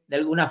que de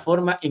alguna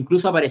forma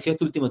incluso apareció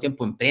este último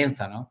tiempo en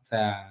prensa, ¿no? O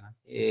sea,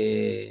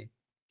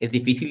 es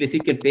difícil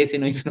decir que el PS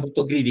no hizo una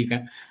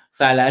autocrítica. O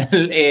sea, las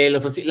y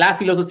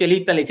los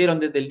socialistas le hicieron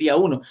desde el día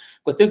 1.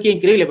 Cuestión que es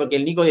increíble, porque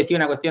el Nico decía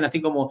una cuestión así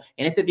como,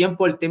 en este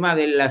tiempo el tema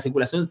de la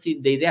circulación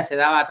de ideas se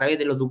daba a través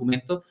de los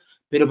documentos,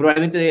 pero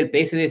probablemente del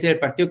PS debe ser el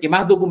partido que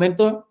más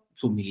documentos,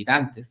 sus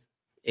militantes,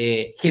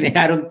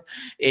 generaron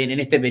en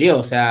este periodo.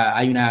 O sea,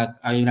 hay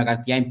una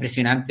cantidad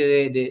impresionante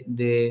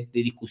de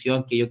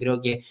discusión que yo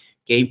creo que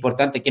es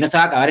importante, que no se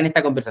va a acabar en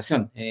esta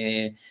conversación.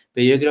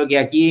 Pero yo creo que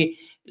aquí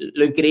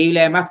lo increíble,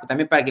 además,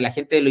 también para que la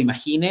gente lo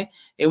imagine,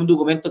 es un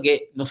documento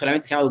que no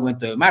solamente se llama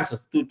documento de Marzo,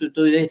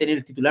 tú debes tener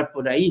el titular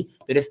por ahí,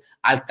 pero es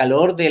al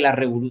calor de la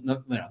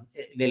revolución, bueno,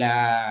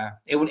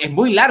 es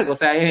muy largo, o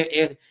sea,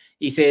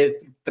 y se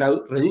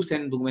reduce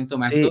en documento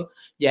Marzo, sí.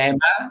 Y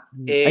además...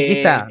 aquí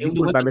está,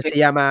 discúlpame, se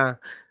llama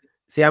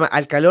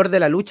Al calor de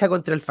la lucha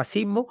contra el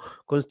fascismo,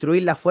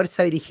 construir la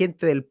fuerza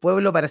dirigente del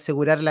pueblo para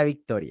asegurar la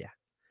victoria.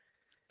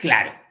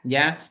 Claro,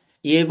 ¿ya?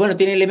 Y bueno,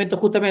 tiene elementos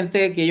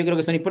justamente que yo creo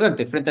que son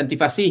importantes. Frente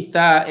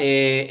antifascista,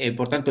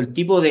 por tanto, el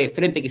tipo de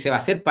frente que se va a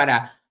hacer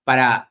para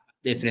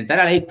enfrentar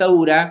a la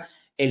dictadura,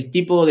 el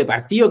tipo de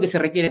partido que se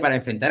requiere para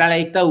enfrentar a la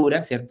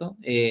dictadura, ¿cierto?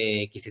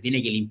 Que se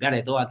tiene que limpiar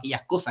de todas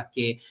aquellas cosas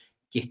que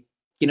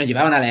nos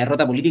llevaban a la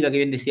derrota política que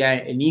bien decía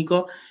el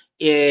Nico.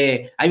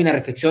 Hay una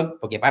reflexión,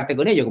 porque parte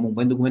con ello, como un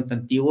buen documento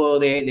antiguo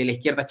de la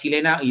izquierda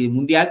chilena y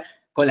mundial,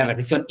 con la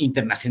reflexión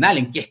internacional,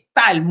 en qué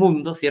está el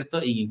mundo,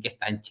 ¿cierto? Y en qué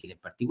está en Chile en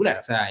particular.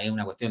 O sea, es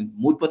una cuestión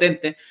muy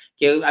potente,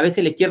 que a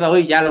veces la izquierda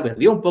hoy ya lo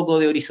perdió un poco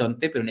de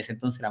horizonte, pero en ese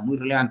entonces era muy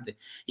relevante.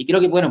 Y creo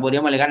que, bueno,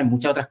 podríamos alegar en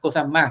muchas otras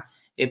cosas más,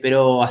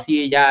 pero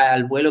así ya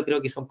al vuelo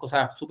creo que son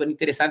cosas súper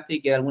interesantes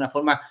y que de alguna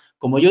forma,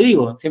 como yo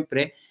digo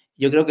siempre,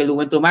 yo creo que el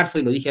documento de Marzo,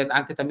 y lo dije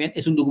antes también,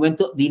 es un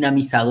documento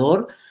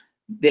dinamizador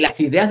de las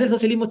ideas del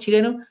socialismo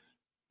chileno,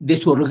 de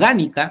su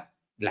orgánica,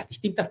 las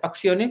distintas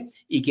facciones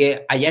y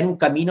que hallan un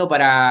camino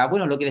para,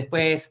 bueno, lo que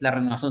después es la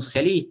renovación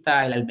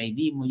socialista, el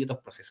almeidismo y otros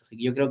procesos. Así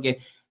que yo creo que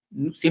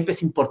siempre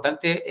es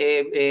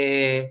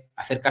importante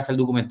acercarse al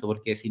documento,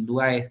 porque sin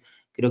duda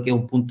creo que es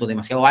un punto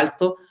demasiado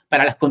alto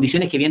para las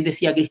condiciones que bien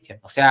decía Cristian.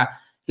 O sea,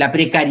 la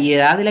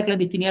precariedad de la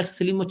clandestinidad del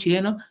socialismo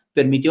chileno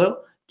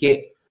permitió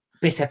que,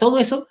 pese a todo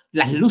eso,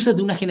 las luces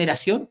de una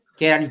generación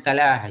quedan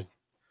instaladas ahí.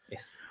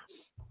 Eso.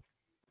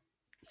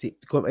 Sí,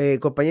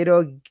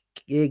 compañero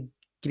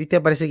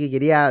Cristian parece que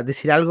quería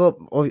decir algo.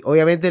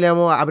 Obviamente le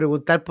vamos a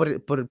preguntar por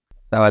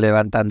Estaba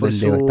levantando el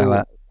dedo,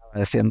 estaba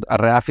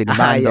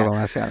reafirmando, como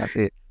hacían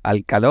así,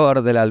 al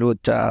calor de la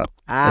lucha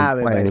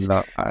del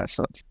pueblo.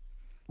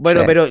 Bueno,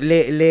 sí. Pero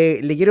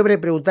le quiero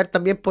preguntar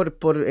también por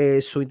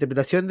su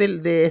interpretación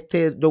de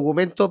este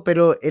documento,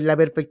 pero en la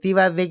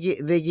perspectiva de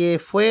que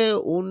fue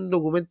un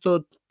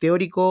documento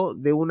teórico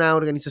de una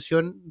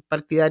organización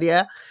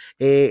partidaria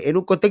en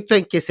un contexto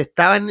en que se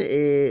estaban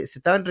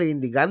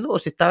reivindicando o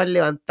se estaban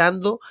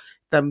levantando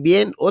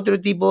también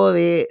otro tipo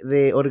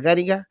de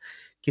orgánicas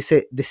que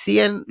se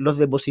decían los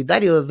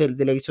depositarios de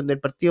la elección del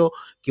partido,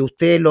 que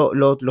usted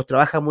los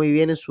trabaja muy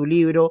bien en su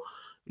libro,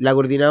 la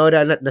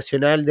Coordinadora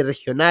Nacional de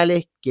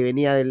Regionales, que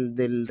venía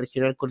del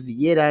Regional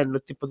Cordillera en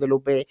los tiempos de la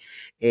UP,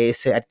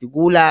 se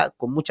articula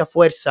con mucha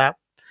fuerza,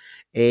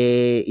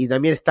 y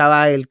también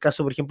estaba el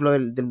caso, por ejemplo,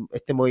 de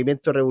este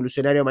movimiento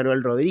revolucionario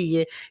Manuel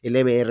Rodríguez, el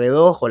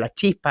MR2 o la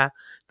Chispa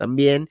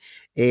también,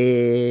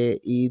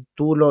 y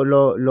tú lo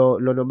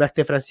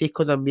nombraste,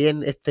 Francisco,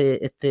 también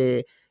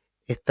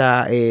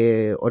esta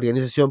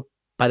organización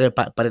para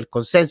el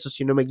consenso,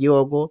 si no me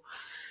equivoco.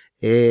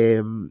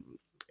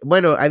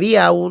 Bueno,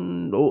 habían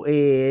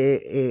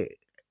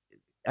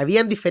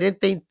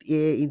diferentes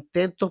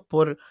intentos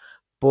por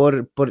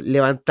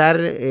levantar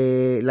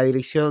la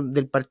dirección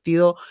del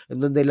partido, en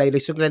donde la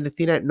dirección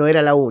clandestina no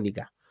era la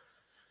única.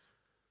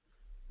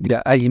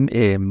 Mira, hay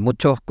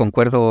muchos,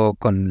 concuerdo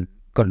con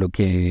lo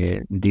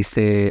que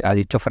ha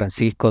dicho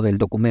Francisco del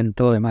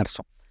documento de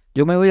marzo.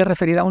 Yo me voy a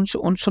referir a un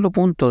solo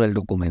punto del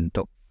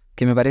documento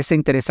que me parece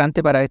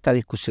interesante para esta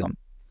discusión,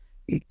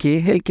 que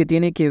es el que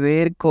tiene que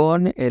ver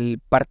con el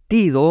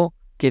partido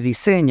que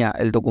diseña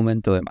el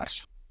documento de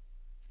marzo.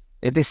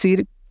 Es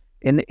decir,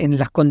 en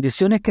las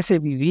condiciones que se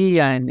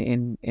vivían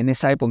en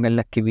esa época, en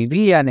las que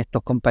vivían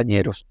estos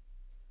compañeros,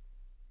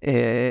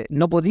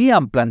 no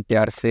podían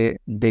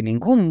plantearse de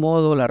ningún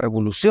modo la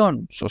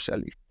revolución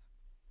socialista.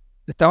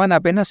 Estaban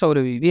apenas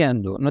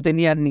sobreviviendo, no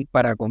tenían ni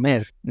para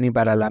comer, ni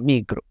para la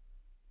micro.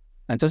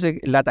 Entonces,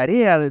 la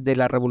tarea de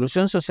la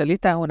revolución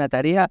socialista es una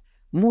tarea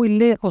muy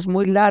lejos,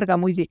 muy larga,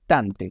 muy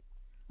distante.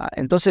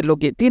 Entonces, lo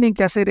que tienen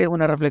que hacer es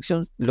una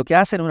reflexión, lo que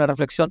hacen es una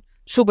reflexión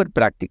súper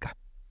práctica.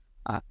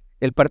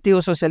 El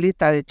Partido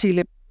Socialista de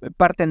Chile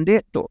parten de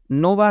esto,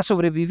 no va a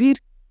sobrevivir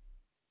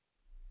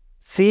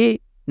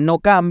si no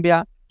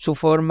cambia su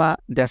forma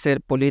de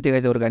hacer política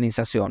y de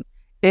organización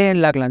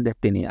en la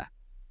clandestinidad.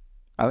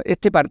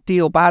 Este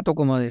partido pato,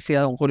 como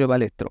decía don Julio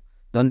Palestro,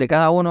 donde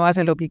cada uno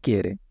hace lo que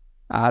quiere,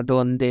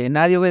 donde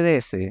nadie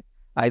obedece,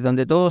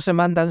 donde todos se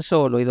mandan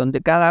solos y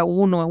donde cada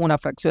uno es una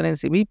fracción en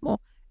sí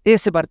mismo,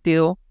 ese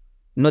partido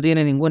no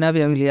tiene ninguna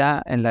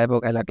viabilidad en la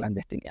época de la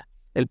clandestinidad.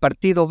 El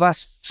partido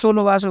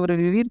solo va a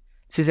sobrevivir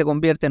si se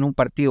convierte en un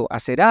partido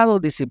acerado,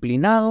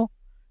 disciplinado,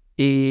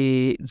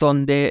 y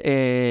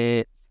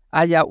donde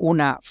haya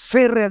una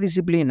férrea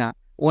disciplina,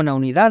 una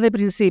unidad de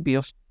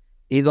principios,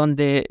 y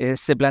donde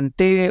se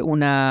plantee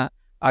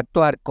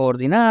actuar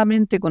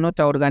coordinadamente con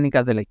otras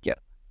orgánicas de la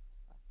izquierda.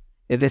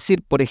 Es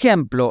decir, por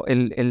ejemplo,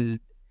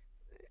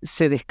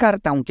 se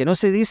descarta, aunque no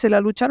se dice, la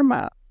lucha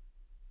armada.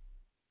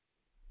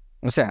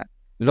 O sea,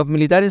 los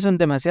militares son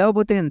demasiado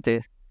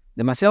potentes,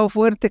 demasiado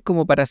fuertes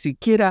como para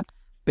siquiera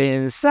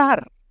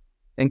pensar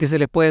en que se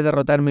les puede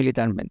derrotar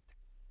militarmente.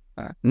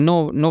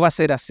 No va a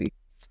ser así.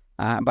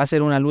 Va a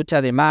ser una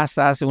lucha de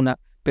masas,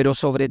 pero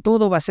sobre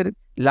todo va a ser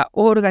la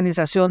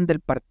organización del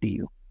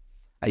partido.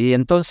 Ahí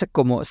entonces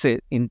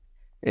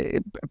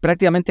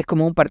prácticamente es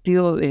como un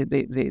partido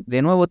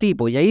de nuevo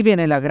tipo, y ahí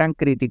viene la gran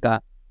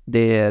crítica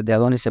de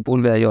Adonis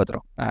Sepúlveda y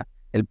otros.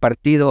 El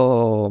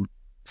partido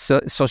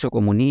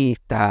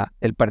sociocomunista,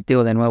 el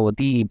partido de nuevo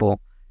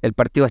tipo, el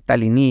partido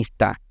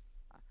estalinista.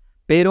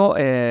 Pero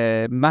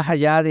más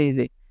allá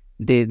de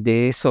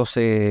esos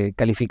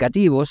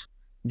calificativos,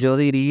 yo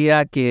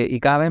diría que, y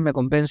cada vez me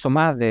convenzo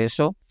más de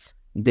eso,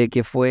 de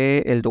que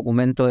fue el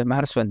documento de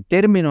marzo en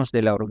términos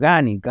de la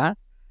orgánica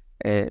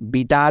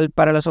vital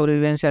para la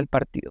sobrevivencia del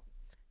partido.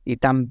 Y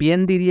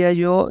también diría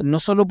yo, no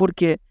solo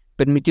porque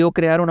permitió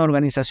crear una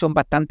organización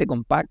bastante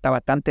compacta,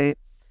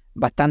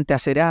 bastante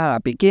acerada,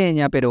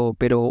 pequeña, pero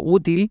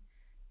útil,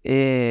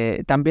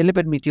 también le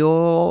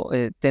permitió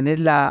tener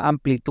la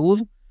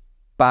amplitud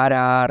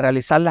para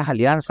realizar las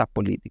alianzas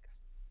políticas,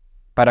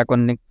 para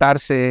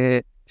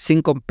conectarse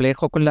sin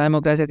complejo con la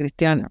democracia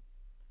cristiana,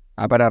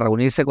 para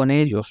reunirse con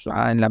ellos,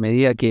 en la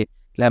medida que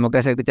la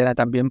democracia cristiana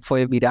también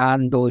fue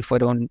virando y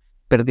fueron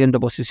perdiendo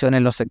posiciones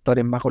en los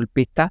sectores más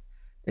golpistas,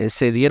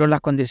 se dieron las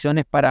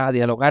condiciones para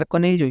dialogar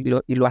con ellos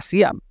y lo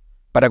hacían,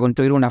 para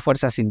construir una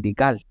fuerza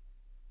sindical.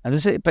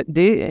 Entonces,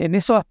 en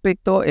esos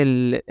aspectos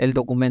el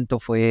documento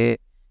fue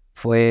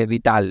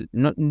vital.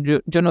 No,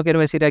 yo no quiero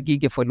decir aquí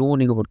que fue el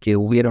único, porque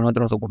hubieron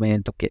otros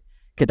documentos que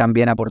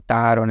también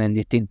aportaron en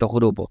distintos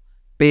grupos,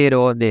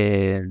 pero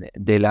de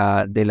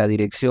la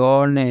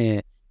dirección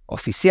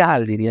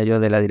oficial, diría yo,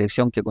 de la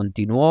dirección que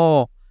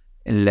continuó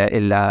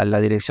en la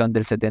dirección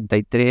del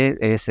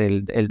 73,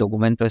 el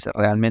documento es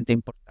realmente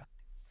importante.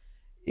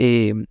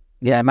 Y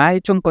además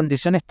hecho en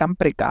condiciones tan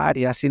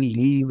precarias, sin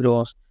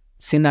libros,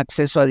 sin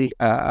acceso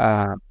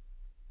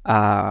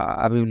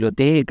a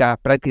bibliotecas,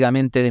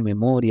 prácticamente de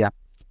memoria.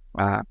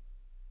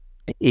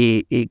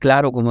 Y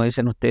claro, como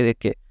dicen ustedes,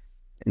 que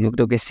yo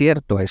creo que es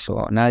cierto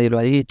eso, nadie lo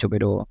ha dicho,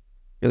 pero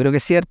yo creo que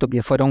es cierto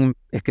que fueron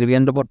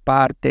escribiendo por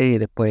partes y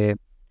después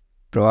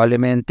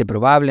probablemente,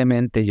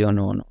 yo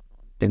no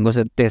tengo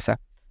certeza,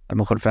 a lo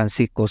mejor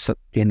Francisco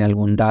tiene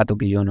algún dato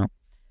que yo no.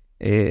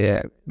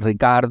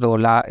 Ricardo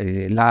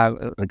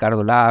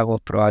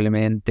Lagos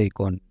probablemente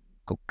con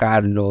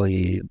Carlos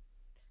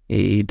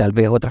y tal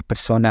vez otras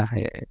personas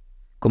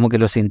como que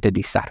lo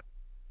sintetizaron.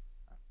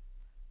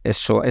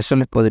 Eso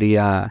les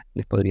podría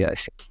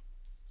decir.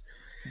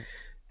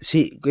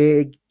 Sí,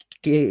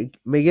 que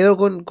me quedo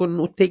con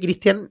usted,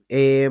 Cristian,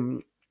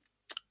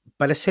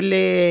 para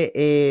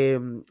hacerle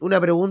una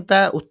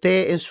pregunta.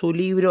 Usted en su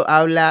libro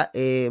habla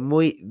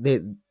muy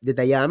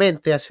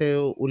detalladamente, hace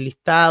un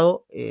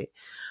listado,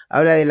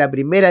 habla de la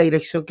primera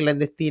dirección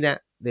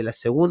clandestina, de la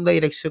segunda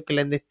dirección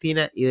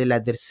clandestina y de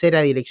la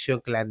tercera dirección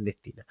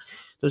clandestina.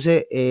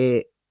 Entonces,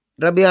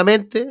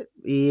 rápidamente,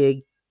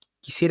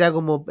 quisiera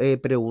como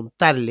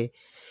preguntarle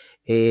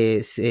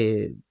en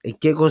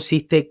qué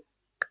consiste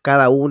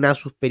cada una,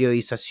 sus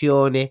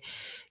periodizaciones.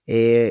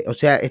 O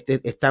sea,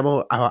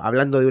 estamos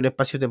hablando de un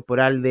espacio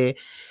temporal de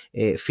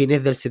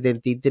fines del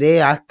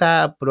 73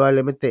 hasta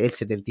probablemente el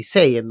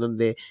 76, en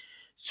donde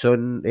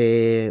son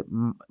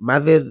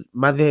más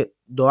de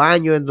 2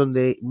 años, en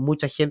donde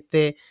mucha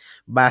gente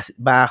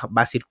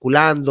va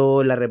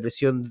circulando, la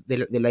represión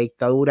de la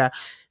dictadura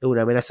es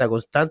una amenaza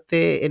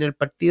constante en el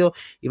partido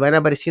y van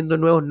apareciendo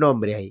nuevos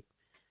nombres ahí.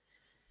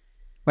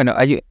 Bueno,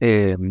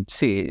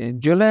 sí,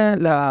 yo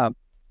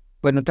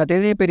bueno, traté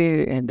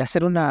de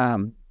hacer una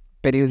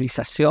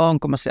periodización,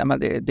 ¿cómo se llama?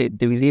 De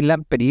dividirla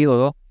en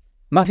periodos,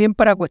 más bien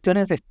para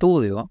cuestiones de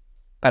estudio,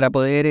 para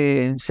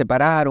poder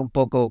separar un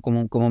poco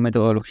como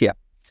metodología.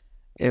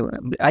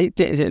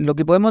 Lo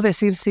que podemos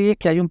decir, sí, es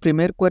que hay un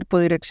primer cuerpo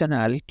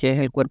direccional, que es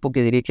el cuerpo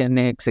que dirigen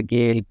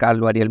Ezequiel,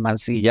 Carlos, Ariel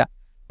Mancilla,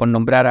 por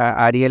nombrar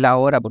a Ariel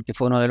ahora, porque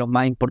fue uno de los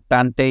más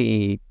importantes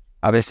y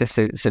a veces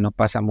se nos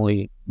pasa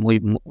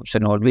se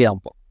nos olvida un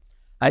poco.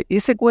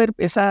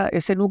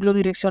 Ese núcleo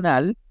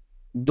direccional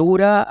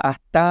dura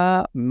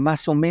hasta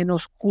más o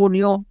menos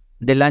junio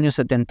del año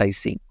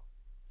 75.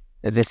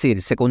 Es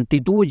decir, se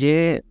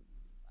constituye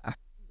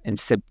en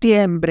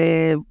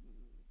septiembre,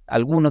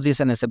 algunos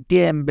dicen en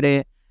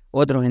septiembre,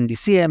 otros en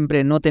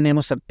diciembre, no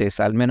tenemos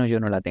certeza, al menos yo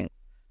no la tengo.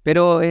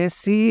 Pero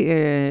sí,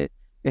 es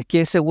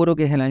que es seguro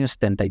que es el año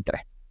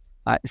 73.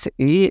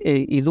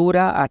 Y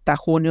dura hasta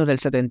junio del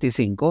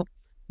 75,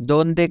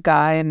 donde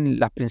caen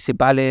las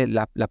principales,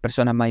 las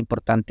personas más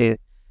importantes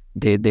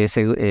de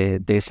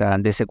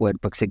ese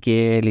cuerpo,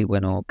 Ezequiel y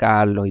bueno,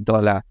 Carlos y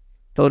todo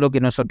lo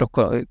que nosotros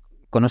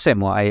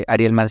conocemos.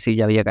 Ariel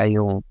Mancilla había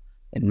caído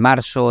en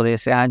marzo de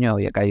ese año,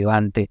 había caído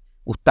antes.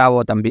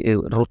 Gustavo también,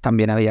 Ruz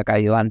también había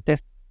caído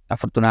antes.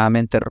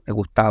 Afortunadamente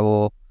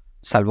Gustavo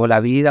salvó la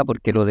vida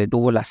porque lo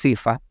detuvo la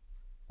CIFA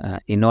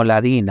y no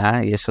la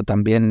DINA, y eso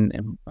también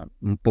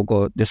un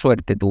poco de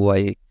suerte tuvo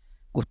ahí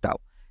Gustavo.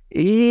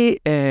 Y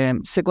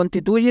se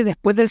constituye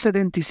después del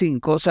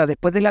 75, o sea,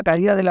 después de la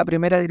caída de la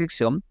primera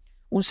dirección,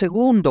 un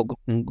segundo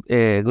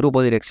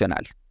grupo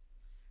direccional,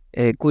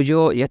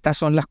 y estas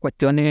son las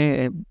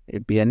cuestiones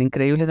bien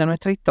increíbles de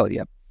nuestra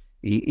historia.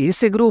 Y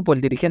ese grupo,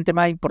 el dirigente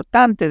más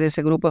importante de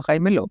ese grupo es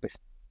Jaime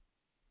López,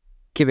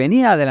 que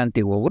venía del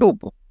antiguo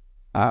grupo,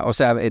 o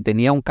sea,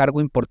 tenía un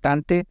cargo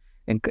importante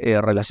en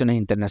relaciones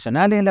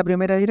internacionales en la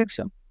primera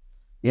dirección.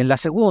 Y en la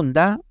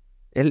segunda,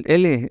 él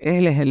es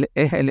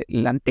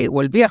el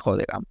antiguo, el viejo,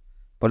 digamos.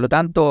 Por lo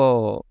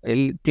tanto,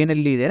 él tiene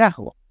el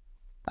liderazgo.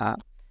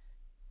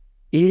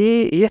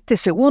 Y este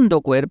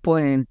segundo cuerpo,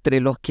 entre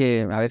los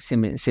que, a ver si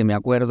me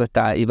acuerdo,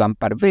 está Iván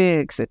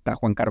Parvex, está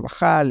Juan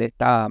Carvajal,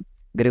 está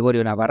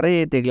Gregorio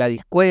Navarrete,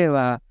 Gladys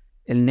Cueva,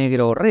 el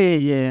Negro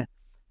Reyes,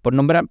 por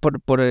nombrar,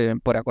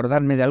 por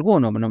acordarme de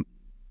alguno. No,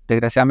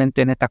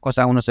 desgraciadamente en estas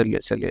cosas a uno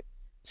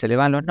se le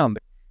van los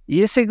nombres.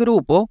 Y ese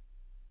grupo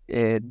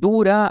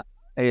dura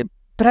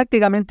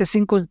prácticamente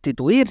sin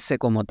constituirse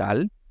como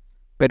tal,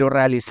 pero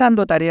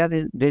realizando tareas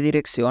de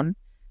dirección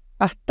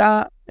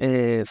hasta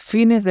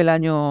fines del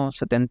año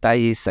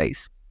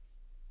 76.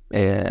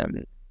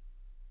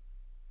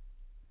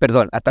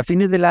 Perdón, hasta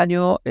fines del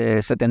año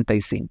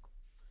 75.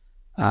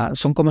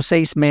 Son como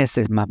 6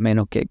 meses más o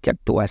menos que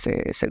actúa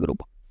ese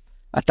grupo.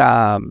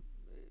 Hasta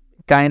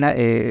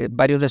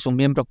varios de sus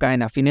miembros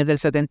caen a fines del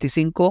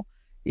 75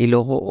 y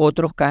los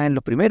otros caen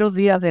los primeros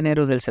días de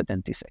enero del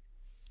 76.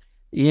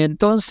 Y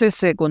entonces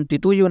se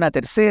constituye una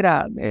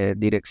tercera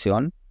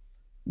dirección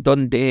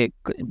donde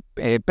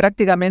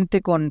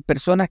prácticamente con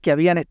personas que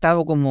habían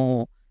estado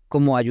como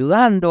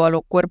ayudando a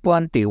los cuerpos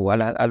antiguos,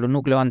 a los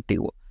núcleos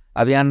antiguos.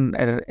 Habían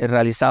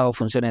realizado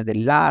funciones de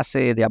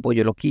enlace, de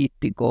apoyo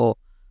logístico,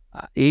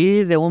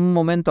 y de un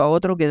momento a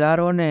otro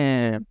quedaron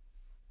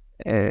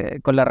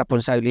con la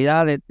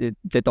responsabilidad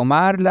de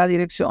tomar la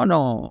dirección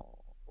o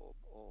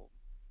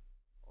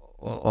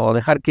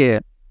dejar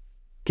que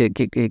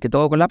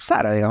todo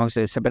colapsara, digamos,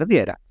 que se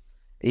perdiera.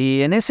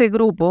 Y en ese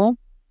grupo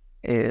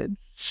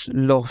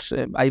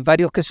hay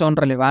varios que son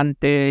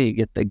relevantes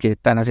y que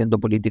están haciendo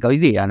política hoy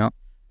día, ¿no?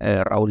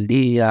 Raúl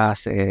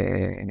Díaz,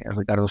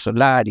 Ricardo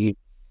Solari,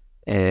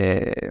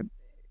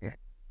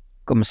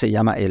 ¿cómo se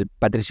llama? El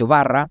Patricio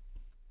Barra,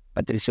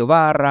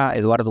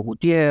 Eduardo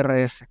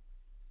Gutiérrez,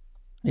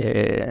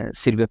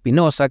 Silvio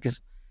Espinosa, que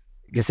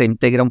se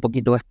integra un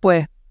poquito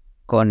después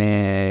con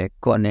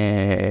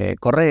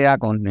Correa,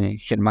 con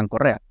Germán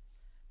Correa.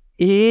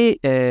 Y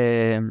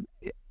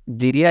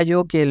diría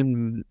yo que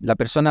la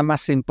persona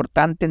más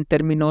importante en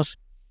términos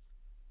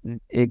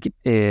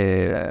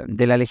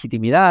de la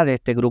legitimidad de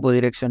este grupo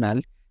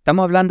direccional,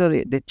 estamos hablando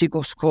de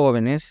chicos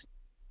jóvenes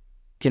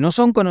que no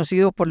son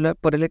conocidos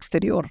por el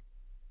exterior.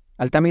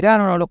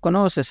 Altamirano no los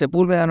conoce,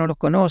 Sepúlveda no los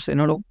conoce,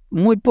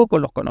 muy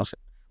pocos los conocen,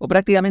 o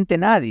prácticamente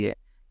nadie.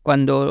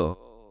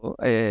 Cuando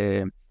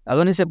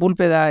Adonis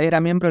Sepúlveda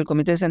era miembro del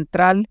Comité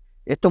Central,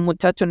 estos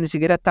muchachos ni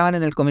siquiera estaban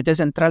en el Comité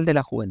Central de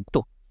la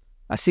Juventud.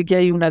 Así que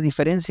hay una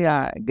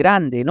diferencia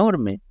grande,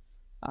 enorme.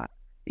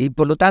 Y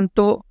por lo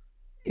tanto,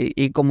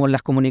 y como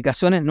las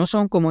comunicaciones no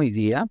son como hoy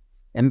día,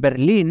 en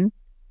Berlín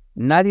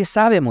nadie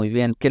sabe muy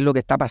bien qué es lo que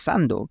está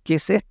pasando, qué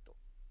es esto,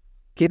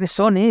 quiénes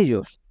son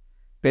ellos.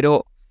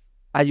 Pero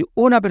hay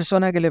una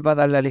persona que les va a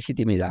dar la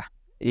legitimidad,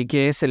 y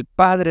que es el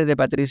padre de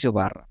Patricio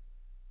Barra,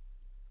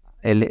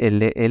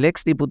 el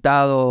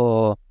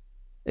exdiputado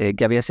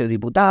que había sido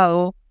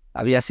diputado,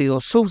 había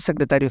sido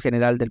subsecretario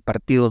general del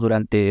partido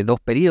durante 2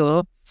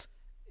 periodos,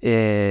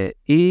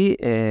 y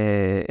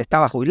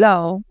estaba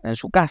jubilado en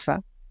su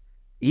casa,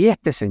 y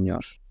este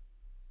señor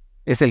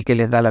es el que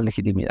les da la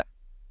legitimidad.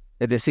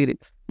 Es decir,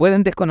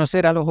 pueden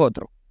desconocer a los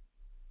otros,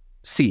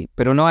 sí,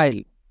 pero no a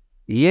él.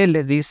 Y él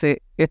les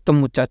dice, estos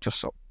muchachos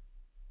son.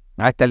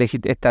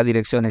 Esta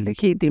dirección es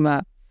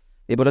legítima,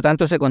 y por lo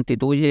tanto se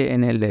constituye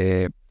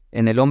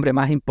en el hombre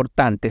más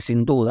importante,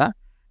 sin duda,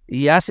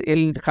 y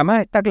él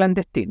jamás está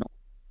clandestino,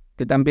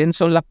 que también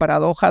son las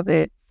paradojas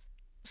de...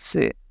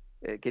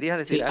 ¿Querías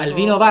decir sí, algo?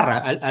 Albino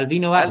Barra,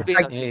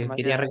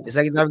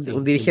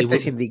 un dirigente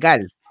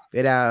sindical.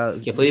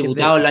 Que fue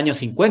diputado en el año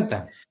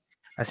 50.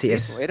 Así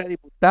es. Era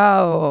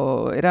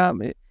diputado,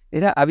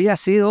 había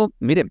sido,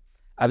 miren,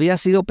 había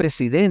sido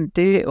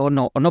presidente, o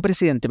no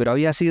presidente, pero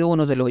había sido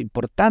uno de los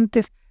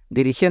importantes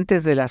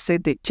dirigentes de la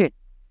CTC,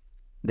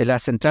 de la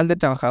Central de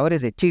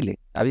Trabajadores de Chile.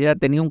 Había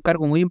tenido un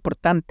cargo muy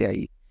importante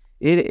ahí.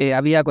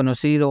 Había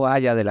conocido a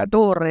Aya de la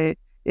Torre.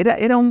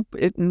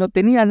 No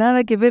tenía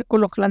nada que ver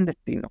con los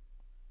clandestinos.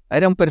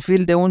 Era un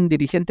perfil de un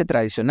dirigente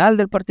tradicional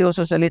del Partido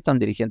Socialista, un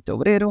dirigente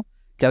obrero,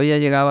 que había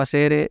llegado a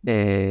ser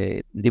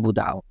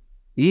diputado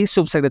y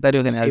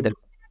subsecretario general del...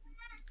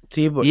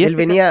 Sí, porque él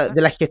venía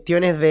de las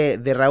gestiones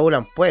de Raúl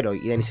Ampuero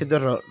y de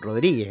Aniceto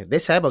Rodríguez, de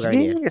esa época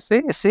venía.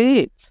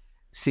 Sí.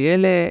 Sí,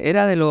 él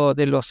era de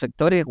los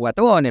sectores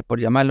guatones, por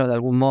llamarlo de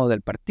algún modo,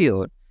 del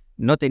partido.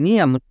 No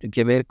tenía mucho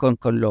que ver con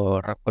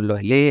los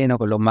helenos,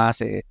 con los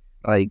más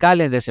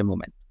radicales de ese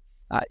momento.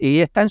 Y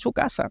está en su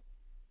casa.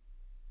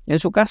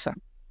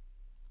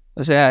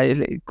 O sea,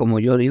 él, como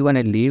yo digo en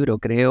el libro,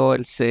 creo,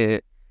 él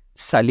se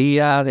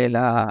salía de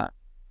la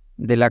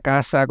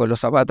casa con los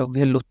zapatos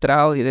bien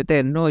lustrados y de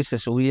terno y se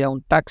subía a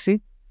un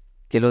taxi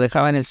que lo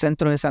dejaba en el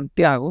centro de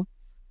Santiago,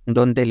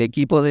 donde el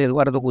equipo de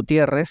Eduardo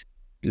Gutiérrez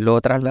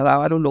lo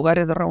trasladaba a los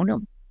lugares de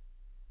reunión.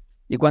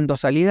 Y cuando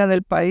salía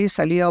del país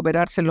salía a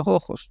operarse los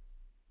ojos,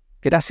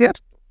 que era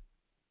cierto.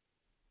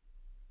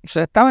 O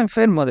sea, estaba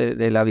enfermo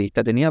de la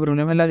vista, tenía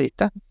problemas en la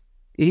vista,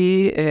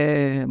 y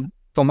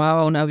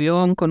tomaba un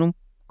avión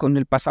con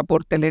el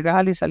pasaporte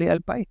legal y salía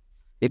del país.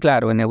 Y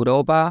claro, en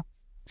Europa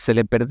se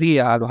le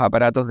perdía a los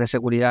aparatos de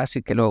seguridad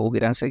si que lo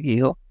hubieran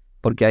seguido,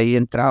 porque ahí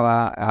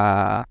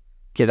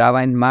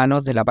quedaba en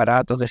manos del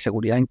aparato de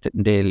seguridad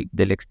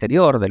del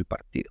exterior del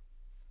partido,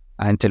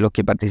 entre los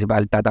que participaba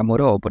el Tata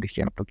Moró, por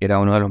ejemplo, que era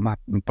uno de los más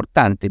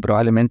importantes y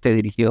probablemente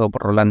dirigido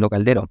por Rolando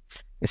Calderón,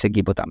 ese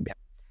equipo también.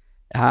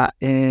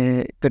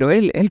 Pero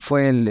él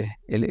fue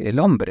el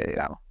hombre,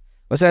 digamos.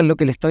 O sea, lo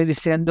que le estoy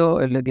diciendo,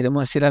 le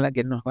queremos decir a la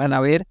que nos van a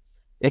ver,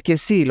 es que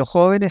sí, los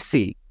jóvenes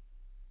sí,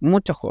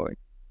 muchos jóvenes,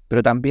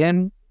 pero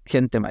también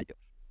gente mayor.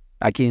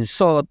 Aquín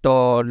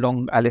Soto,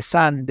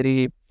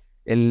 Alessandri,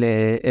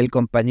 el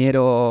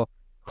compañero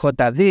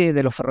JD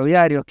de los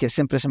ferroviarios, que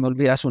siempre se me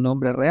olvida su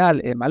nombre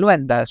real,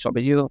 Maluenda, su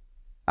apellido,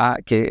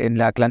 que en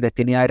la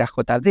clandestinidad era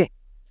JD.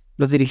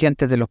 Los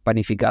dirigentes de los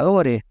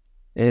panificadores,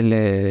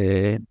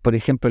 por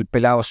ejemplo, el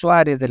Pelado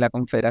Suárez de la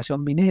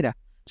Confederación Minera.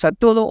 O sea,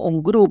 todo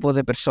un grupo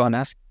de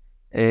personas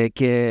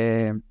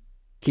que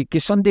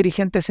son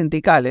dirigentes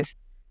sindicales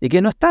y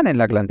que no están en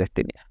la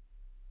clandestinidad.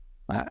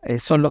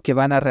 Son los que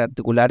van a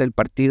rearticular el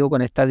partido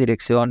con esta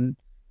dirección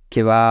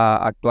que va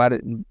a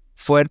actuar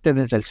fuerte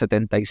desde el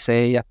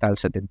 76 hasta el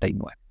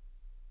 79.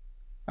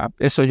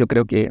 Eso yo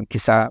creo que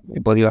quizá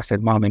he podido hacer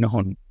más o menos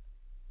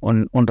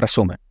un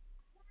resumen.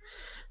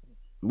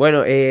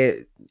 Bueno,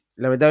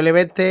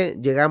 lamentablemente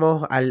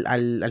llegamos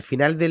al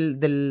final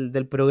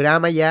del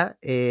programa ya.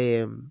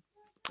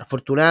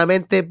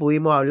 Afortunadamente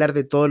pudimos hablar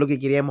de todo lo que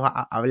queríamos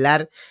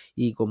hablar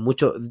y con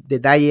mucho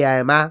detalle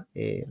además,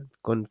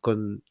 con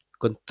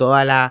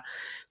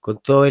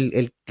todo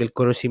el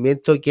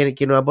conocimiento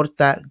que nos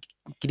aporta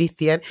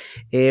Cristian.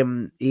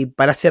 Y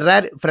para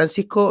cerrar,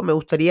 Francisco, me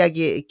gustaría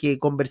que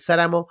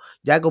conversáramos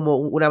ya como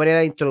una manera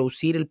de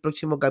introducir el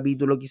próximo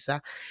capítulo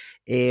quizás.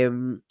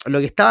 Lo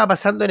que estaba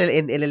pasando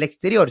en el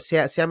exterior, se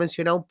ha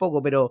mencionado un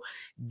poco, pero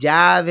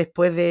ya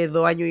después de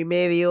 2 años y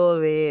medio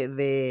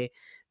de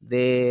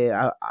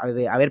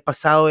haber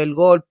pasado el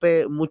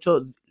golpe,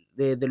 muchos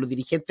de los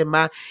dirigentes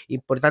más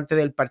importantes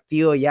del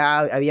partido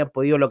ya habían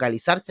podido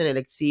localizarse en el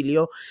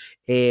exilio.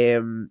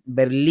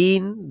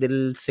 Berlín,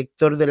 del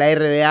sector de la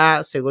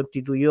RDA, se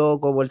constituyó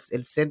como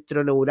el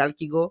centro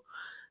neurálgico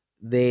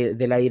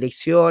de la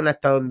dirección,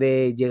 hasta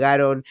donde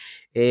llegaron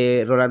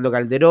Rolando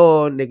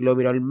Calderón,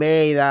 Neclomiro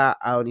Almeida,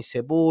 Adonis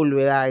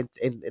Sepúlveda,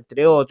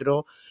 entre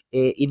otros.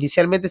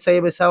 Inicialmente se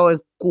había pensado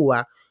en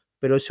Cuba,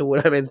 pero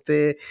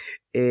seguramente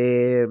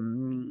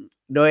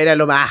no era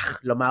lo más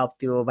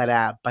óptimo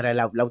para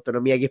la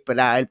autonomía que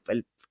esperaba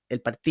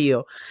el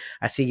partido.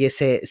 Así que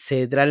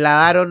se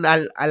trasladaron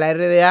a la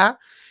RDA,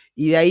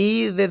 y de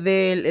ahí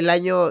desde el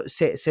año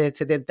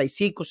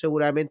 75,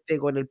 seguramente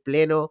con el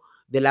pleno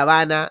de La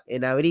Habana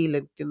en abril,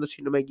 entiendo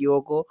si no me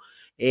equivoco,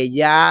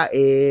 ya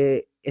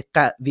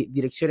esta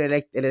dirección en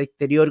el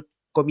exterior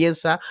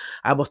comienza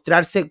a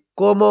mostrarse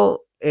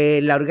como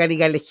la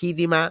orgánica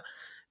legítima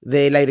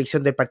de la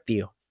dirección del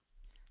partido.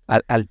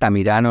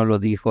 Altamirano lo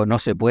dijo: no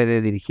se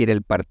puede dirigir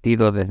el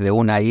partido desde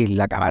una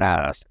isla,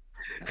 camaradas.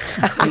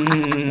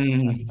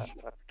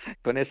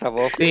 Con esa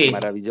voz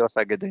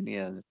maravillosa que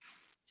tenía.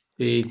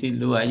 Sí, sin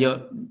duda.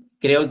 Yo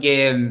creo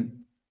que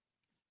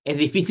es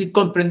difícil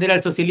comprender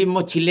al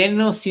socialismo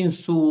chileno sin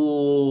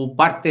su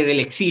parte del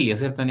exilio,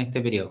 ¿cierto? En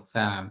este periodo. O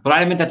sea,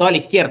 probablemente a toda la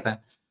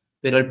izquierda,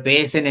 pero el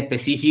PS en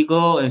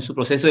específico, en su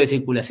proceso de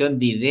circulación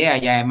de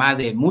ideas y además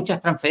de muchas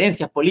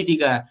transferencias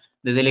políticas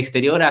desde el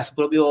exterior a su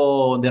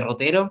propio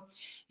derrotero,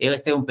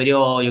 este es un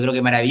periodo, yo creo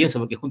que maravilloso,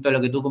 porque junto a lo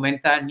que tú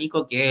comentas,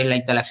 Nico, que es la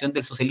instalación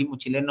del socialismo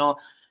chileno,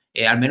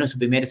 al menos en su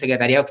primer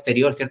secretariado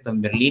exterior, ¿cierto? En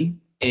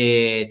Berlín,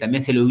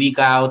 también se le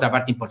ubica otra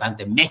parte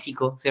importante en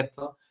México,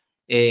 ¿cierto?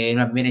 En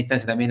una primera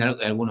instancia también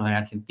algunos en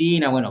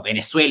Argentina, bueno,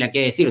 Venezuela,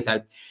 qué decir, o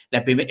sea,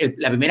 la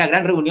primera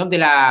gran reunión de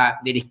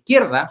la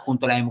izquierda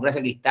junto a la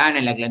democracia cristiana,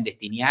 en la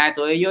clandestinidad,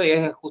 todo ello,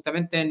 es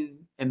justamente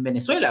en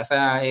Venezuela. O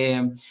sea,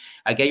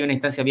 aquí hay una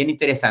instancia bien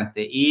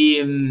interesante.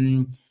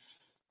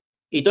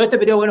 Y todo este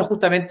periodo, bueno,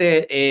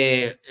 justamente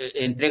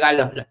entrega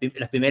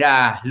las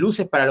primeras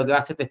luces para lo que va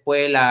a ser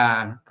después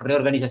la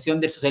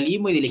reorganización del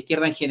socialismo y de la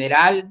izquierda en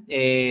general,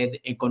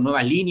 con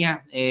nuevas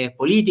líneas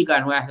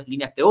políticas, nuevas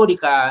líneas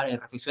teóricas,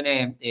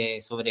 reflexiones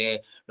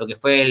sobre lo que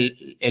fue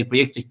el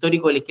proyecto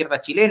histórico de la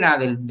izquierda chilena,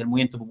 del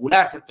movimiento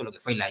popular, ¿cierto? Lo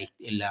que fue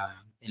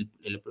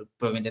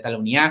probablemente tal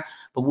unidad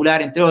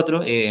popular, entre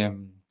otros,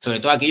 sobre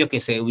todo aquellos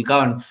que se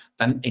ubicaban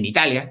en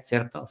Italia,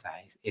 ¿cierto? O sea,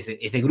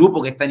 ese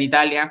grupo que está en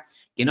Italia,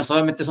 que no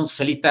solamente son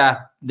socialistas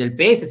del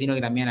PS, sino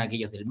que también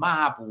aquellos del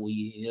MAPU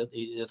y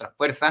de otras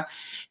fuerzas,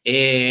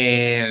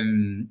 es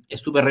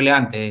súper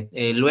relevante.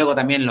 Luego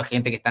también la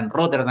gente que está en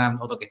Rotterdam,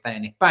 otros que están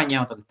en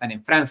España, otros que están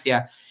en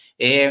Francia.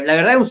 La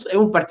verdad es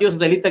un partido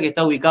socialista que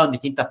está ubicado en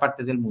distintas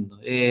partes del mundo.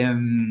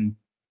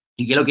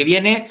 Y que lo que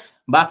viene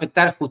va a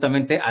afectar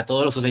justamente a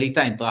todos los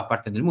socialistas en todas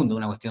partes del mundo.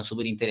 Una cuestión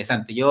súper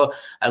interesante. Yo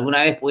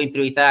alguna vez pude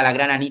entrevistar a la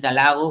gran Anita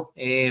Lago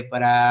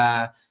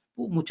para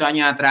muchos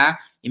años atrás,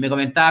 y me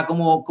comentaba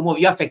cómo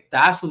vio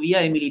afectada su vida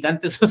de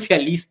militante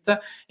socialista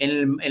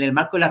en el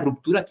marco de las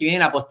rupturas que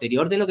vienen a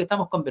posterior de lo que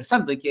estamos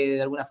conversando, y que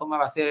de alguna forma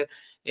va a ser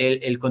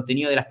el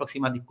contenido de las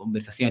próximas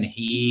conversaciones.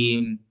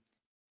 Y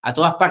a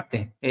todas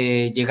partes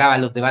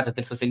llegaban los debates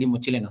del socialismo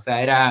chileno. O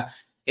sea,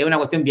 es una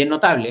cuestión bien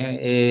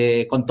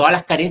notable. Con todas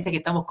las carencias que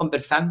estamos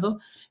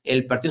conversando,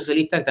 el Partido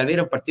Socialista tal vez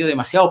era un partido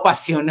demasiado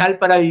pasional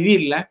para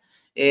vivirla,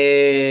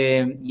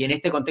 y en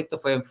este contexto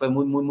fue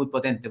muy, muy, muy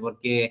potente,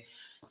 porque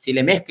si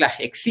le mezclas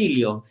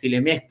exilio, si le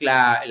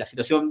mezclas la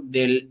situación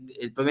del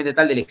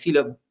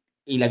exilio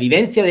y la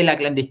vivencia de la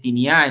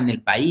clandestinidad en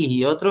el país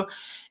y otro,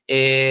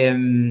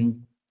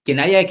 que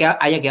nadie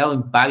haya quedado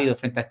impávido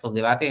frente a estos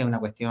debates es una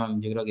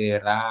cuestión, yo creo que de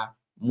verdad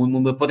muy,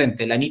 muy, muy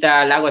potente. La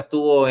Anita Lago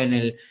estuvo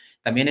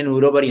también en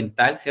Europa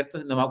Oriental,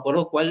 ¿cierto? No me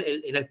acuerdo cuál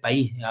era el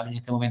país en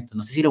este momento.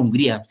 No sé si era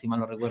Hungría, si mal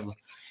no recuerdo.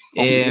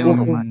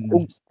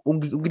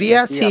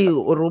 Hungría, sí,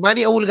 o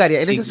Rumania o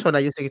Bulgaria, en esa zona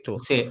yo sé que estuvo.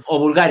 Sí, o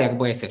Bulgaria, que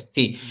puede ser,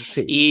 sí.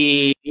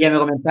 Y ella me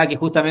comentaba que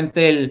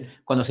justamente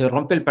cuando se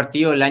rompe el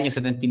partido el año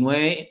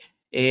 79,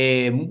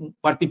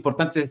 parte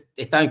importante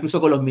estaba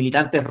incluso con los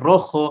militantes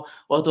rojos,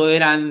 otros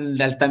eran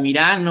de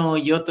Altamirano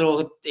y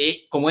otros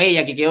como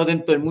ella, que quedó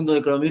dentro del mundo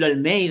de Clomiro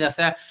Almeida. O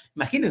sea,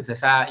 imagínense, o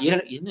sea, y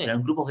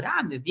eran grupos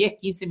grandes, 10,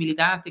 15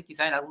 militantes,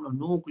 quizás en algunos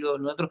núcleos,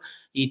 en otros,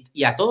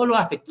 y a todos los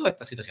afectó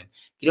esta situación.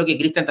 Creo que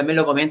Cristian también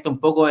lo comenta un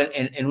poco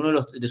en uno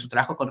de sus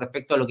trabajos con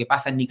respecto a lo que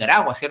pasa en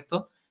Nicaragua,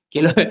 ¿cierto?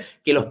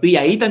 Que los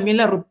pilla ahí también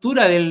la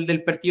ruptura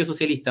del Partido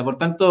Socialista. Por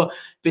tanto,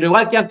 pero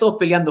igual quedan todos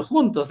peleando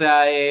juntos, o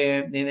sea,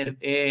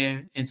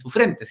 en su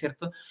frente,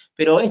 ¿cierto?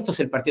 Pero esto es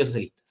el Partido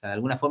Socialista. O sea, de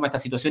alguna forma esta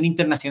situación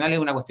internacional es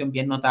una cuestión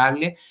bien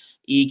notable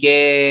y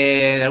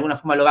que de alguna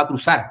forma lo va a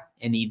cruzar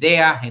en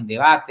ideas, en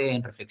debate,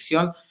 en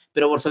reflexión,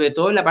 pero por sobre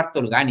todo en la parte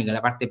orgánica,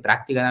 la parte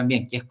práctica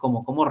también, que es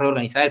cómo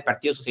reorganizar el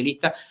Partido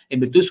Socialista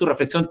en virtud de su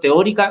reflexión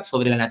teórica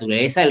sobre la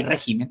naturaleza del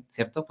régimen,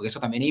 ¿cierto? Porque eso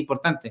también es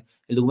importante.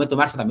 El documento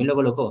Marzo también lo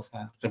colocó, o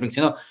sea,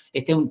 reflexionó,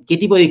 ¿qué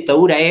tipo de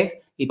dictadura es?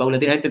 Y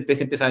paulatinamente el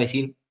PS empieza a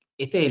decir,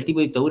 ¿este es el tipo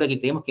de dictadura que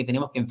creemos que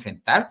tenemos que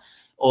enfrentar?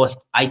 ¿O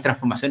hay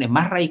transformaciones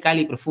más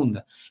radicales y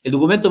profundas? El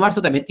documento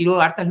Marzo también tiró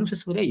hartas luces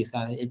sobre ello, o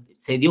sea,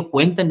 se dio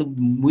cuenta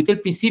muy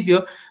del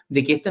principio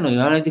de que esto no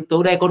iba a una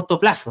dictadura de corto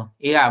plazo,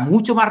 era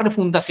mucho más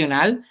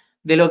refundacional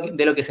de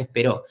lo que se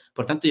esperó.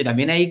 Por tanto, yo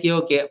también ahí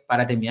creo que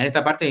para terminar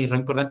esta parte es muy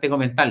importante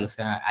comentarlo, o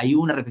sea, hay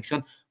una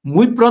reflexión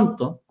muy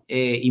pronto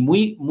y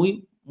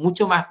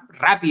mucho más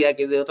rápida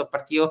que de otros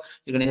partidos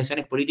y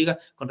organizaciones políticas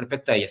con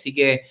respecto a ella. Así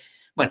que,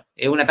 bueno,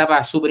 es una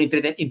etapa súper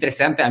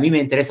interesante, a mí me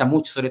interesa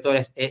mucho sobre todo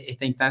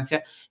esta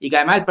instancia, y que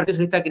además el Partido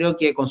Socialista creo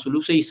que con su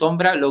luz y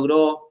sombra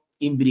logró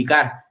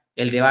imbricar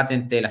el debate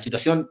entre la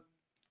situación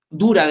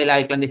dura de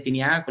la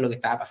clandestinidad con lo que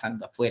estaba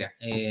pasando afuera,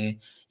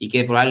 y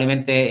que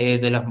probablemente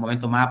es de los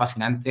momentos más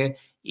apasionantes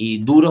y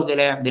duros de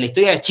la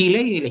historia de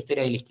Chile y de la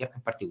historia de la izquierda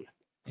en particular.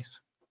 Eso.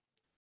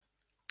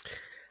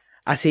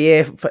 Así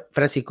es,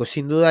 Francisco,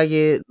 sin duda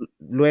que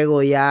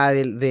luego ya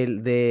de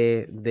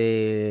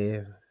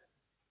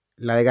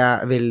la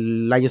década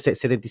del año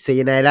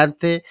 76 en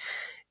adelante,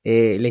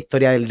 la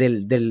historia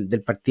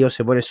del partido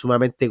se pone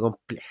sumamente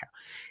compleja.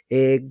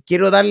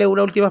 Quiero darle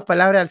unas últimas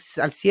palabras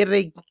al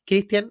cierre,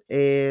 Cristian,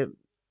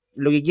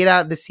 lo que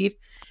quiera decir,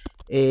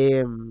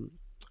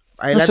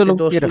 adelante,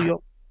 todo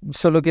suyo.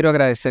 Solo quiero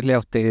agradecerle a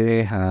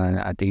ustedes,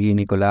 a ti,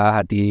 Nicolás,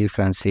 a ti,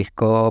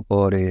 Francisco,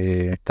 por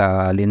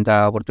esta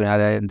linda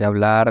oportunidad de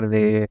hablar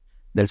del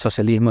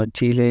socialismo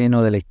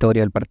chileno, de la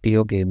historia del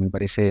partido, que me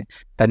parece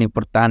tan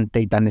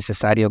importante y tan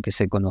necesario que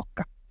se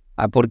conozca.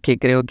 Porque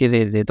creo que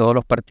de todos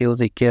los partidos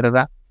de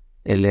izquierda,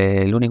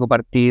 el único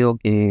partido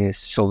que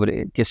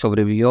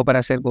sobrevivió para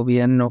hacer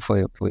gobierno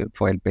fue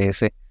el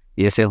PS,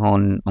 y ese es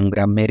un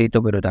gran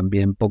mérito, pero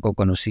también poco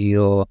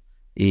conocido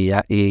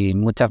y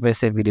muchas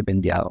veces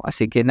vilipendiado.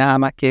 Así que nada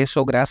más que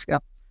eso, gracias.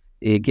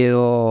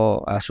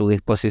 Quedo a su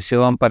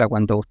disposición para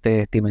cuando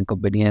ustedes estimen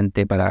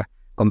conveniente para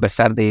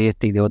conversar de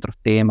este y de otros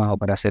temas o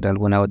para hacer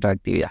alguna otra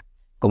actividad.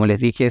 Como les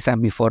dije, esa es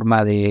mi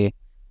forma de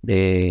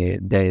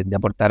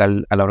aportar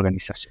a la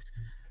organización.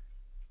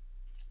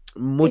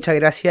 Muchas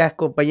gracias,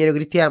 compañero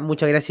Cristian.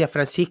 Muchas gracias,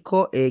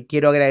 Francisco.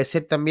 Quiero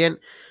agradecer también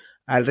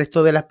al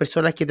resto de las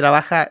personas que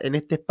trabajan en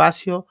este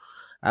espacio,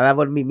 a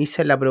Davor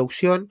Mimisa en la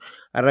producción,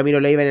 a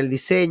Ramiro Leiva en el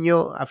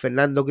diseño, a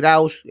Fernando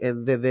Kraus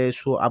desde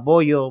su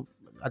apoyo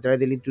a través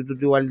del Instituto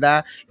de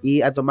Igualdad,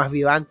 y a Tomás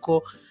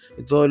Vivanco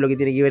en todo lo que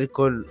tiene que ver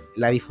con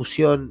la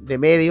difusión de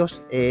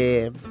medios.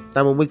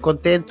 Estamos muy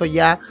contentos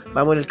ya,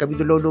 vamos en el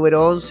capítulo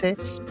número 11.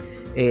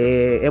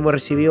 Hemos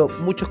recibido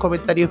muchos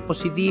comentarios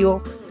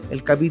positivos.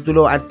 El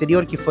capítulo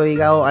anterior, que fue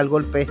dedicado al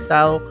golpe de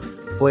Estado,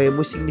 fue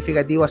muy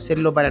significativo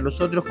hacerlo para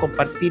nosotros,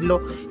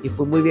 compartirlo, y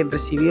fue muy bien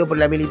recibido por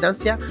la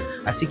militancia.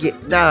 Así que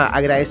nada,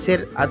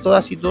 agradecer a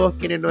todas y todos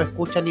quienes nos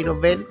escuchan y nos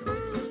ven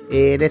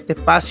en este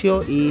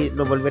espacio, y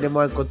nos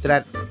volveremos a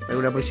encontrar en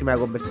una próxima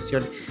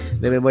conversación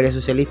de Memoria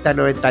Socialista,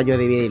 90 años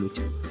de vida y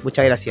lucha.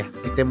 Muchas gracias,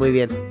 que estén muy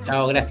bien.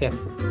 Chao, gracias.